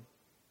with Him.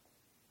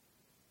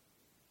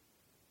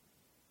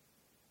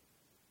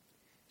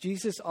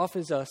 Jesus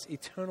offers us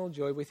eternal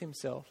joy with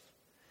Himself,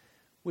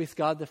 with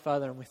God the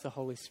Father, and with the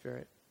Holy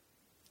Spirit.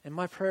 And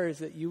my prayer is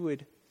that you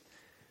would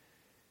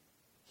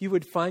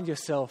find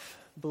yourself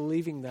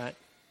believing that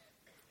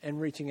and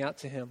reaching out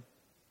to Him.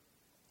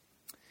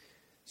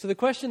 So the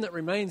question that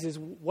remains is,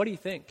 what do you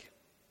think?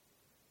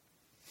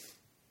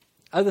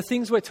 Are the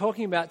things we're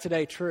talking about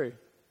today true?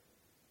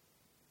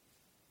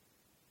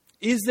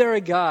 Is there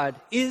a God?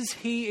 Is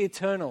He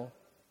eternal?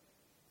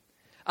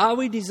 Are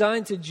we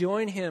designed to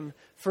join Him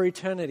for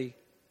eternity?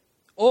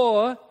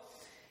 Or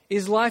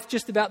is life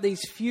just about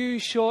these few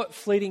short,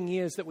 fleeting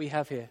years that we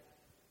have here?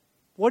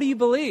 What do you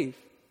believe?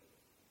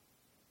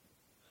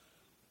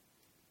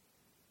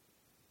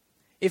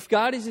 If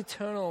God is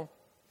eternal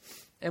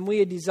and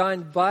we are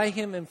designed by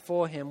Him and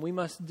for Him, we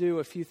must do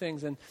a few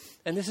things. And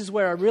this is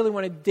where I really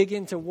want to dig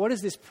into what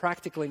does this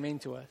practically mean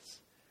to us.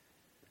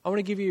 I want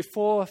to give you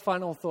 4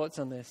 final thoughts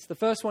on this. The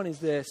first one is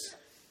this.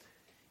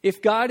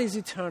 If God is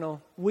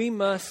eternal, we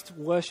must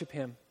worship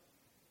Him.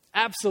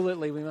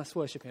 Absolutely, we must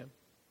worship Him.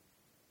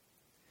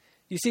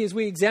 You see, as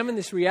we examine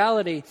this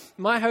reality,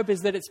 my hope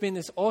is that it's been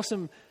this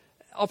awesome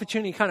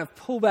opportunity to kind of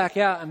pull back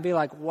out and be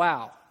like,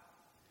 wow,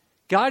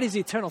 God is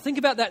eternal. Think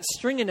about that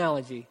string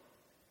analogy.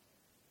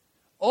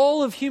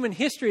 All of human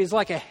history is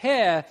like a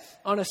hair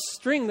on a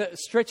string that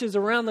stretches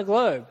around the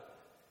globe.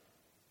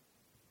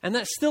 And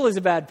that still is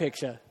a bad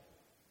picture.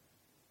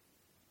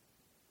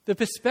 The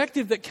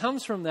perspective that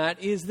comes from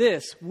that is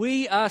this: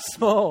 we are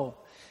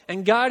small,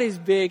 and God is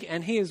big,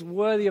 and He is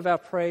worthy of our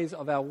praise,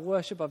 of our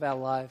worship, of our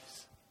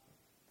lives.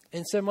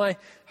 And so my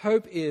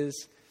hope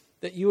is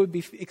that you would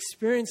be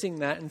experiencing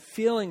that and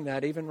feeling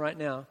that even right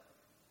now.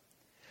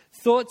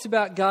 Thoughts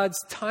about God's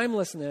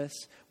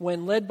timelessness,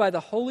 when led by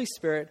the Holy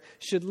Spirit,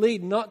 should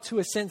lead not to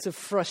a sense of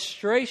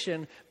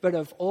frustration, but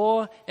of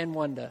awe and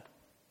wonder.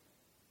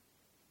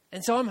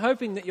 And so I'm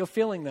hoping that you're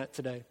feeling that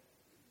today.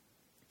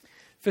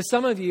 For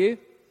some of you,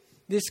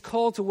 this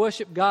call to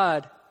worship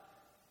God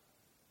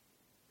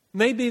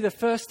may be the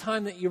first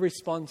time that you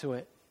respond to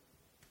it.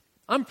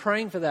 I'm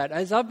praying for that.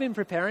 As I've been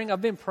preparing,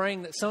 I've been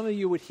praying that some of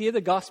you would hear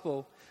the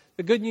gospel,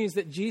 the good news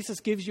that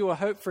Jesus gives you a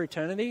hope for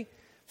eternity,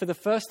 for the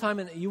first time,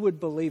 and that you would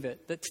believe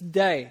it. That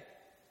today,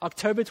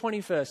 October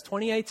 21st,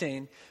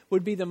 2018,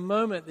 would be the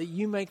moment that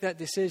you make that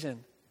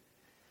decision.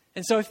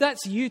 And so if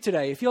that's you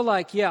today, if you're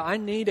like, yeah, I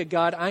need a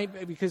God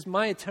because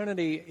my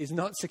eternity is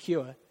not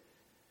secure,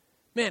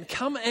 man,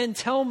 come and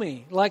tell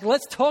me. Like,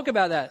 let's talk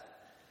about that.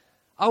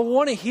 I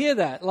want to hear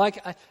that.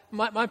 Like,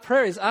 my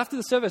prayer is after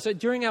the service,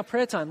 during our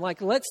prayer time,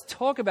 like, let's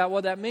talk about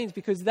what that means,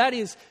 because that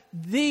is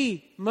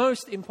the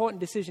most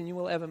important decision you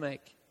will ever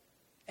make.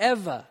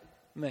 Ever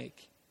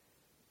make.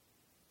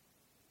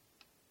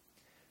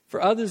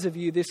 For others of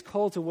you, this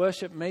call to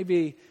worship may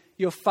be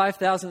your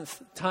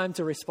 5,000th time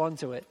to respond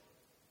to it.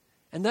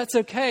 And that's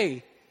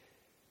okay.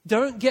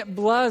 Don't get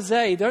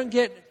blasé. Don't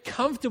get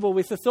comfortable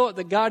with the thought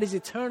that God is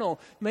eternal.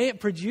 May it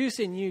produce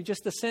in you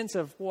just a sense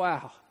of,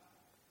 wow,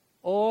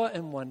 awe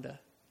and wonder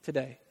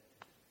today.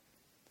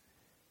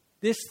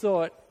 This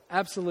thought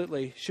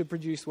absolutely should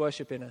produce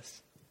worship in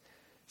us.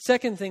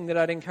 Second thing that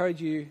I'd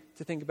encourage you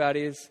to think about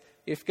is,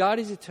 if God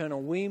is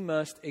eternal, we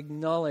must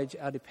acknowledge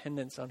our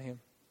dependence on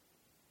Him.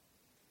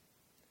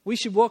 We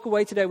should walk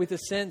away today with a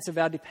sense of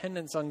our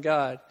dependence on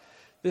God.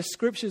 The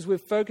scriptures we've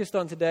focused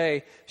on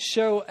today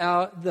show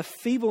the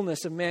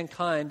feebleness of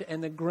mankind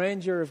and the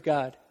grandeur of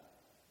God.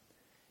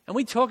 And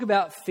we talk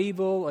about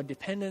feeble or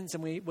dependence,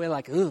 and we're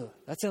like, ugh,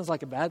 that sounds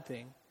like a bad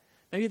thing.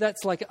 Maybe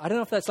that's like, I don't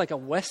know if that's like a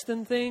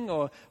Western thing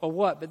or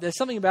what, but there's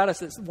something about us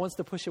that wants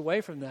to push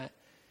away from that.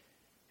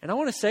 And I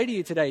want to say to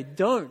you today,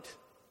 don't.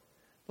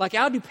 Like,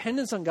 our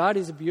dependence on God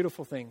is a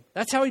beautiful thing.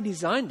 That's how He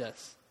designed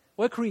us.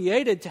 We're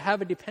created to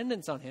have a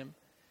dependence on Him.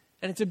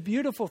 And it's a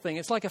beautiful thing.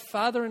 It's like a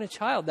father and a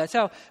child. That's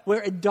how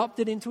we're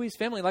adopted into His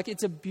family. Like,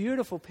 it's a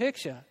beautiful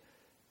picture.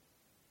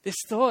 This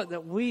thought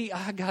that we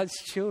are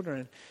God's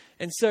children.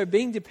 And so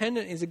being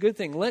dependent is a good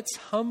thing. Let's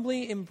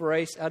humbly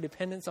embrace our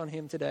dependence on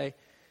Him today.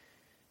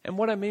 And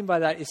what I mean by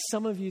that is,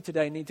 some of you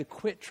today need to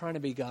quit trying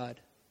to be God.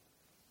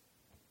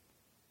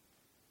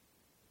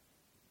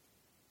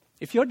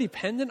 If you're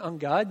dependent on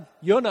God,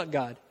 you're not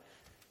God.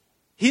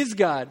 He's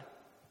God.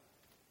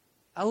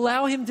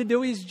 Allow Him to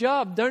do His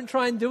job. Don't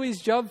try and do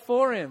His job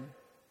for Him.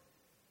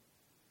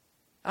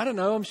 I don't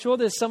know. I'm sure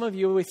there's some of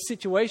you with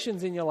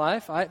situations in your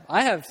life. I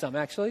have some,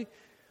 actually,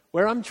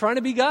 where I'm trying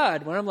to be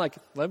God, where I'm like,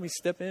 let me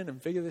step in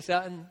and figure this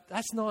out. And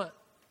that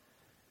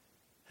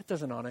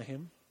doesn't honor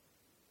Him.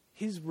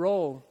 His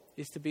role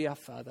is to be our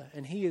Father,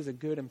 and He is a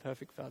good and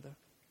perfect Father.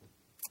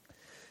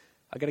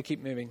 I've got to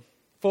keep moving.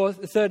 The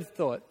third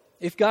thought.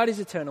 if God is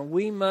eternal,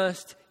 we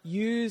must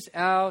use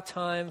our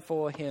time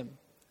for Him.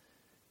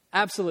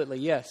 Absolutely,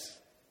 yes.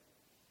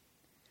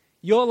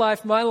 Your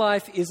life, my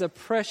life, is a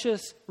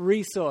precious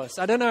resource.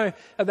 I don't know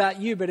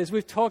about you, but as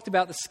we've talked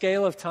about the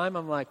scale of time,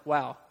 I'm like,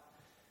 wow,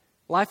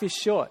 life is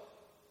short.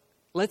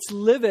 Let's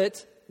live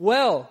it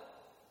well.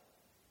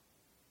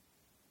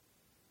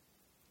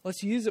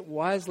 Let's use it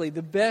wisely.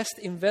 The best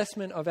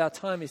investment of our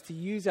time is to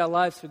use our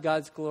lives for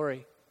God's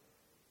glory.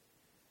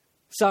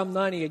 Psalm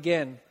 90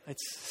 again,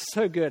 it's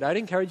so good. I'd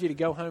encourage you to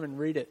go home and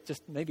read it,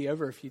 just maybe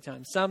over a few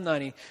times. Psalm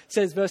 90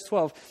 says, verse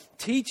 12,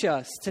 teach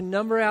us to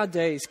number our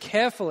days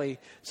carefully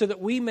so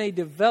that we may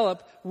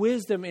develop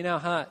wisdom in our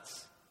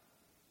hearts.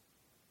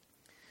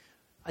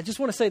 I just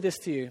want to say this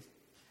to you.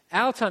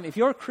 Our time, if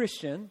you're a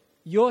Christian,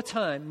 your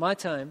time, my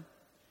time,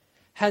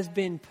 has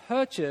been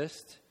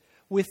purchased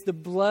with the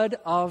blood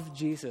of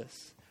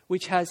Jesus,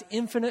 which has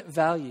infinite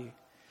value.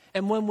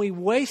 And when we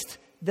waste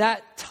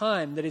that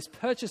time that is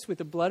purchased with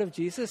the blood of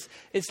Jesus,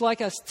 it's like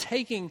us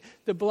taking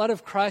the blood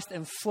of Christ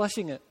and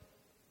flushing it.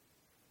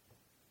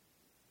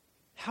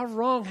 How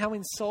wrong, how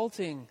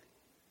insulting.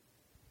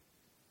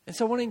 And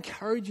so I want to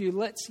encourage you,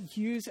 let's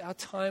use our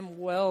time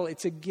well.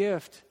 It's a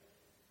gift.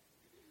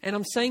 And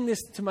I'm saying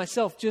this to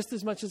myself just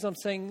as much as I'm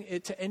saying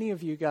it to any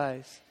of you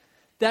guys.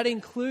 That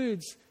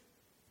includes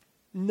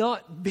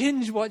not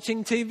binge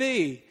watching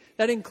TV.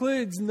 That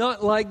includes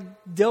not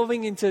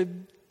delving into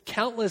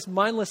countless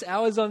mindless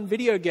hours on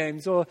video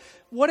games or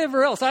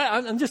whatever else.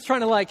 I'm just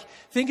trying to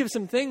think of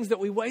some things that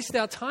we waste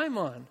our time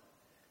on.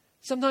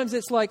 Sometimes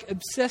it's like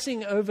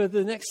obsessing over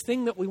the next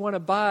thing that we want to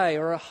buy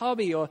or a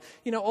hobby or,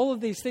 all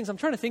of these things. I'm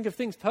trying to think of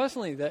things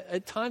personally that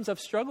at times I've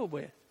struggled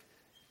with.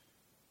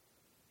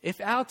 If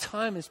our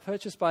time is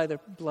purchased by the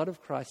blood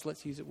of Christ,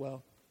 let's use it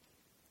well.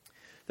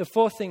 The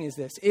fourth thing is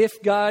this.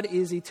 If God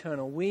is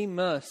eternal, we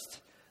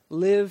must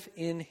live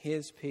in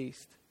His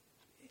peace.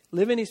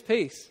 Live in His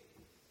peace.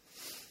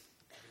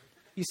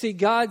 You see,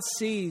 God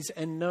sees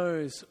and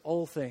knows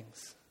all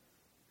things.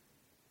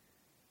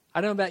 I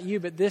don't know about you,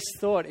 but this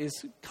thought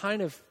is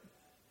kind of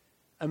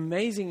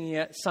amazing and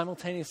yet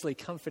simultaneously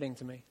comforting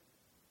to me.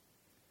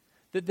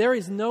 That there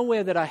is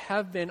nowhere that I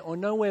have been or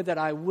nowhere that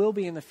I will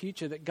be in the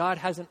future that God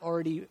hasn't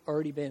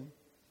already been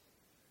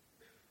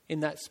in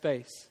that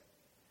space.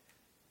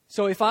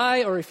 So if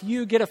I or if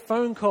you get a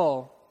phone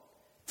call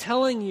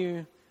telling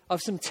you of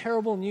some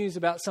terrible news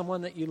about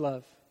someone that you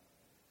love,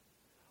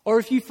 or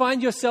if you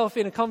find yourself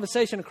in a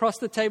conversation across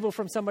the table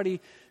from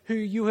somebody who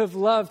you have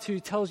loved who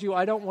tells you,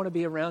 I don't want to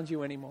be around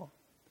you anymore.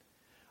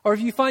 Or if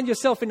you find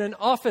yourself in an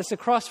office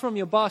across from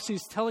your boss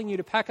who's telling you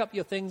to pack up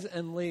your things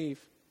and leave.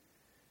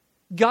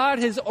 God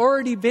has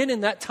already been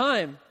in that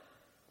time.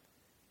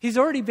 He's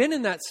already been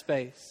in that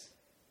space.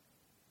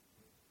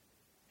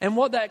 And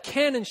what that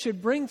can and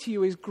should bring to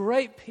you is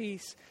great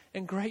peace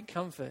and great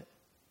comfort.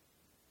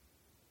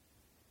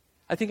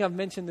 I think I've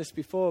mentioned this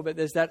before, but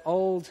there's that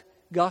old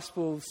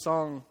gospel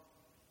song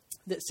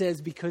that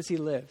says, because He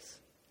lives.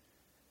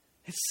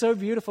 It's so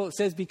beautiful. It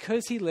says,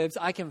 because He lives,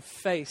 I can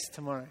face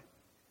tomorrow.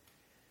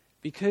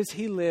 Because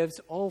He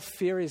lives, all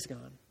fear is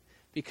gone.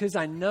 Because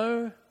I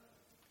know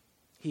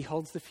He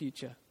holds the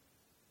future.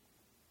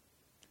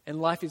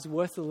 And life is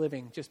worth the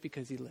living just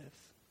because He lives.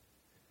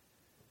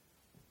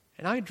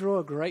 And I draw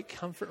a great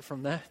comfort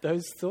from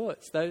those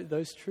thoughts,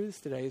 those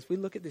truths today as we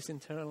look at this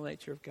eternal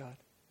nature of God.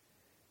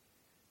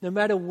 No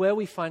matter where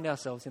we find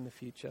ourselves in the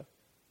future,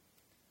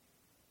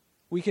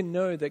 we can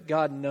know that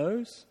God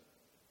knows,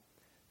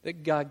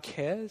 that God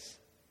cares,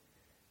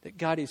 that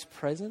God is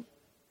present,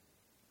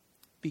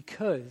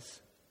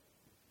 because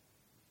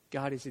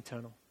God is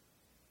eternal.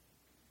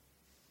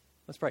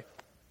 Let's pray.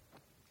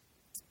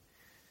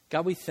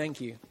 God, we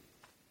thank You.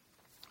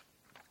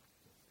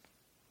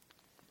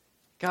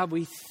 God,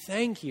 we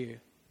thank You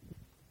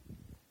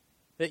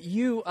that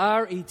You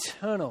are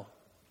eternal.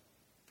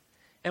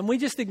 And we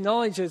just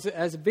acknowledge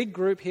as a big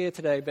group here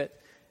today, but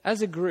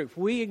as a group,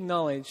 we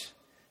acknowledge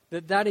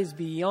that is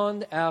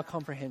beyond our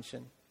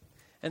comprehension.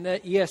 And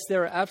that, yes,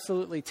 there are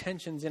absolutely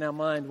tensions in our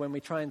mind when we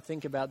try and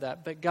think about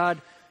that. But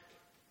God,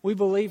 we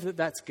believe that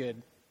that's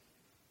good.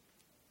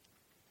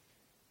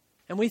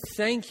 And we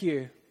thank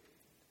You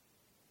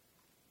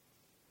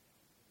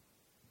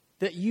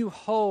that You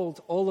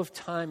hold all of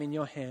time in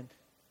Your hand,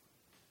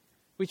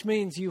 which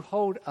means You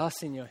hold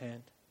us in Your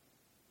hand.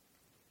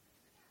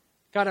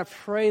 God, I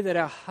pray that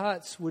our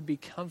hearts would be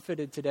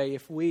comforted today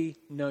if we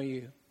know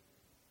You.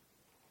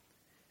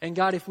 And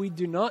God, if we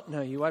do not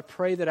know You, I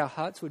pray that our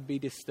hearts would be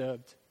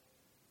disturbed.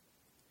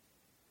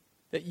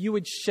 That You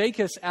would shake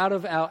us out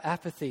of our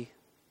apathy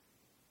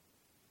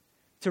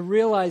to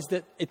realize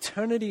that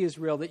eternity is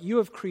real, that You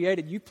have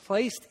created, You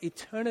placed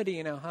eternity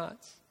in our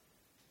hearts.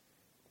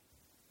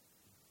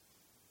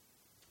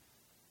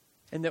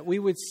 And that we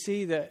would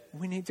see that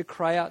we need to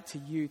cry out to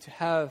You to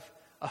have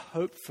a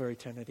hope for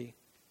eternity.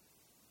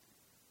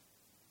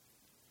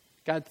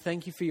 God,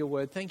 thank You for Your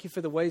word. Thank You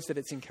for the ways that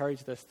it's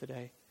encouraged us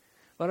today.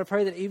 Lord, I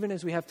pray that even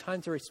as we have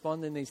time to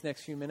respond in these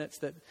next few minutes,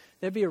 that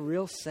there be a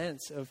real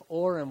sense of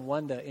awe and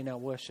wonder in our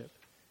worship.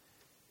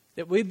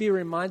 That we'd be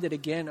reminded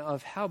again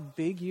of how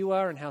big you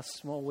are and how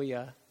small we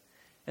are.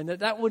 And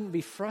that wouldn't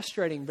be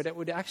frustrating, but it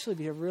would actually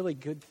be a really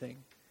good thing.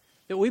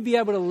 That we'd be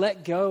able to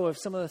let go of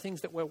some of the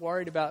things that we're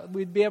worried about.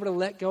 We'd be able to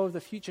let go of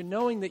the future,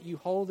 knowing that you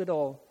hold it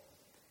all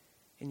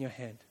in your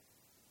hand.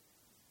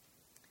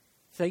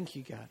 Thank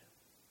you, God.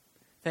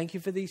 Thank you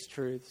for these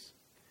truths.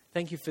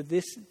 Thank you for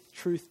this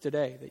truth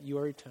today, that you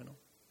are eternal.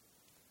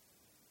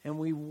 And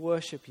we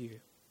worship you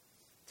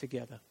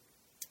together.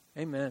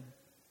 Amen.